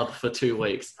the club for 2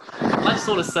 weeks. I just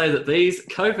want to say that these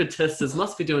COVID testers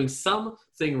must be doing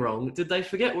something wrong. Did they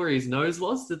forget where his nose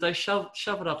was? Did they shove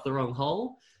it up the wrong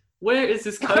hole? Where is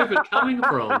this COVID coming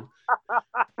from?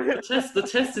 The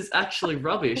test is actually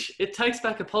rubbish. It takes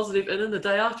back a positive, and then the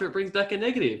day after it brings back a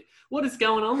negative. What is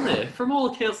going on there? From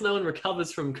all accounts, no one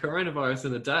recovers from coronavirus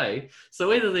in a day.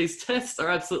 So either these tests are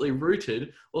absolutely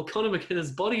rooted, or Connor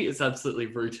McKenna's body is absolutely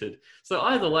rooted. So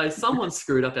either way, someone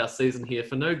screwed up our season here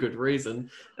for no good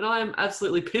reason, and I am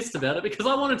absolutely pissed about it because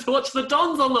I wanted to watch the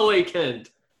Dons on the weekend.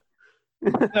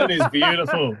 That is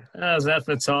beautiful. How's that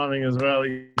for timing as well?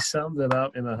 He summed it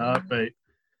up in a heartbeat.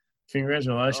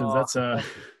 Congratulations.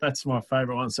 That's my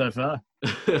favourite one so far.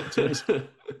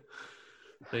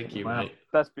 Thank you, wow. mate.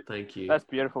 Thank you. That's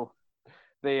beautiful.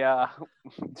 The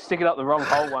stick it up the wrong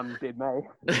hole one did me.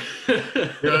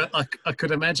 Yeah, I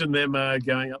could imagine them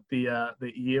going up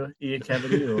the ear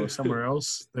cavity or somewhere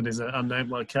else that is an unnamed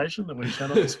location that we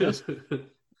cannot discuss.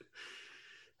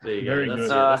 There you Very go.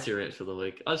 good. That's your rant for the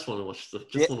week. I just want to watch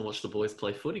the boys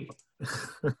play footy.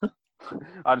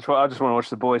 I just want to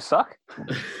watch the boys suck.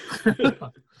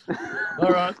 All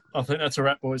right, I think that's a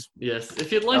wrap, boys. Yes.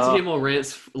 If you'd like to hear more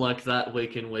rants like that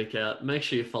week in, week out, make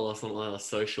sure you follow us on all our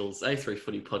socials. A3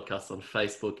 Footy Podcast on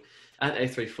Facebook, at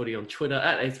A3 Footy on Twitter,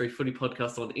 at A3 Footy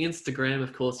Podcast on Instagram.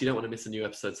 Of course, you don't want to miss a new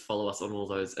episode, so follow us on all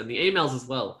those. And the emails as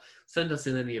well. Send us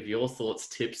in any of your thoughts,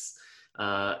 tips,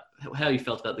 how you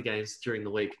felt about the games during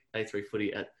the week,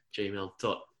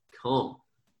 a3footy@gmail.com.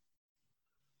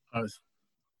 Both.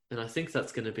 And I think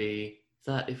that's going to be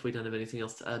that if we don't have anything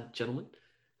else to add, gentlemen.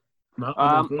 No,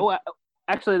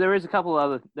 actually, there is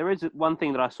one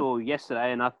thing that I saw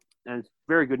yesterday, and it's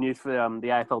very good news for the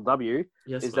AFLW.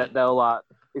 Yes, is mate.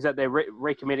 that they're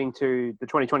recommitting to the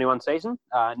 2021 season.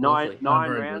 Nine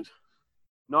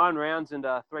rounds and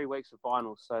 3 weeks of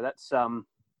finals. So that's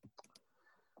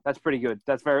pretty good.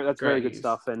 That's very good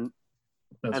stuff. And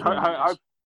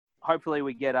hopefully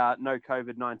we get no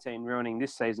COVID-19 ruining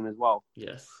this season as well.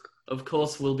 Yes. Of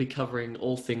course, we'll be covering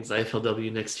all things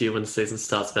AFLW next year when the season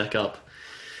starts back up.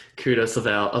 kudos of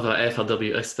our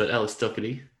AFLW expert Alex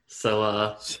Doherty.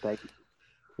 So Thank you.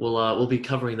 we'll be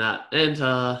covering that, and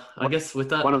I guess with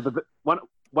that,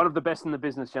 One of the best in the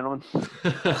business, gentlemen.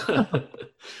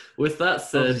 with that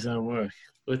said, His own work.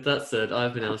 I've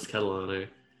been Alex Catalano.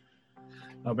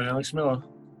 I've been Alex Miller.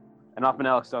 And I've been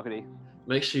Alex Doherty.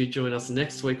 Make sure you join us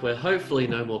next week, where hopefully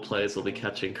no more players will be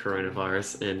catching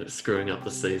coronavirus and screwing up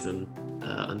the season.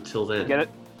 Until then,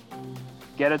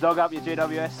 Get a dog up your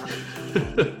GWS.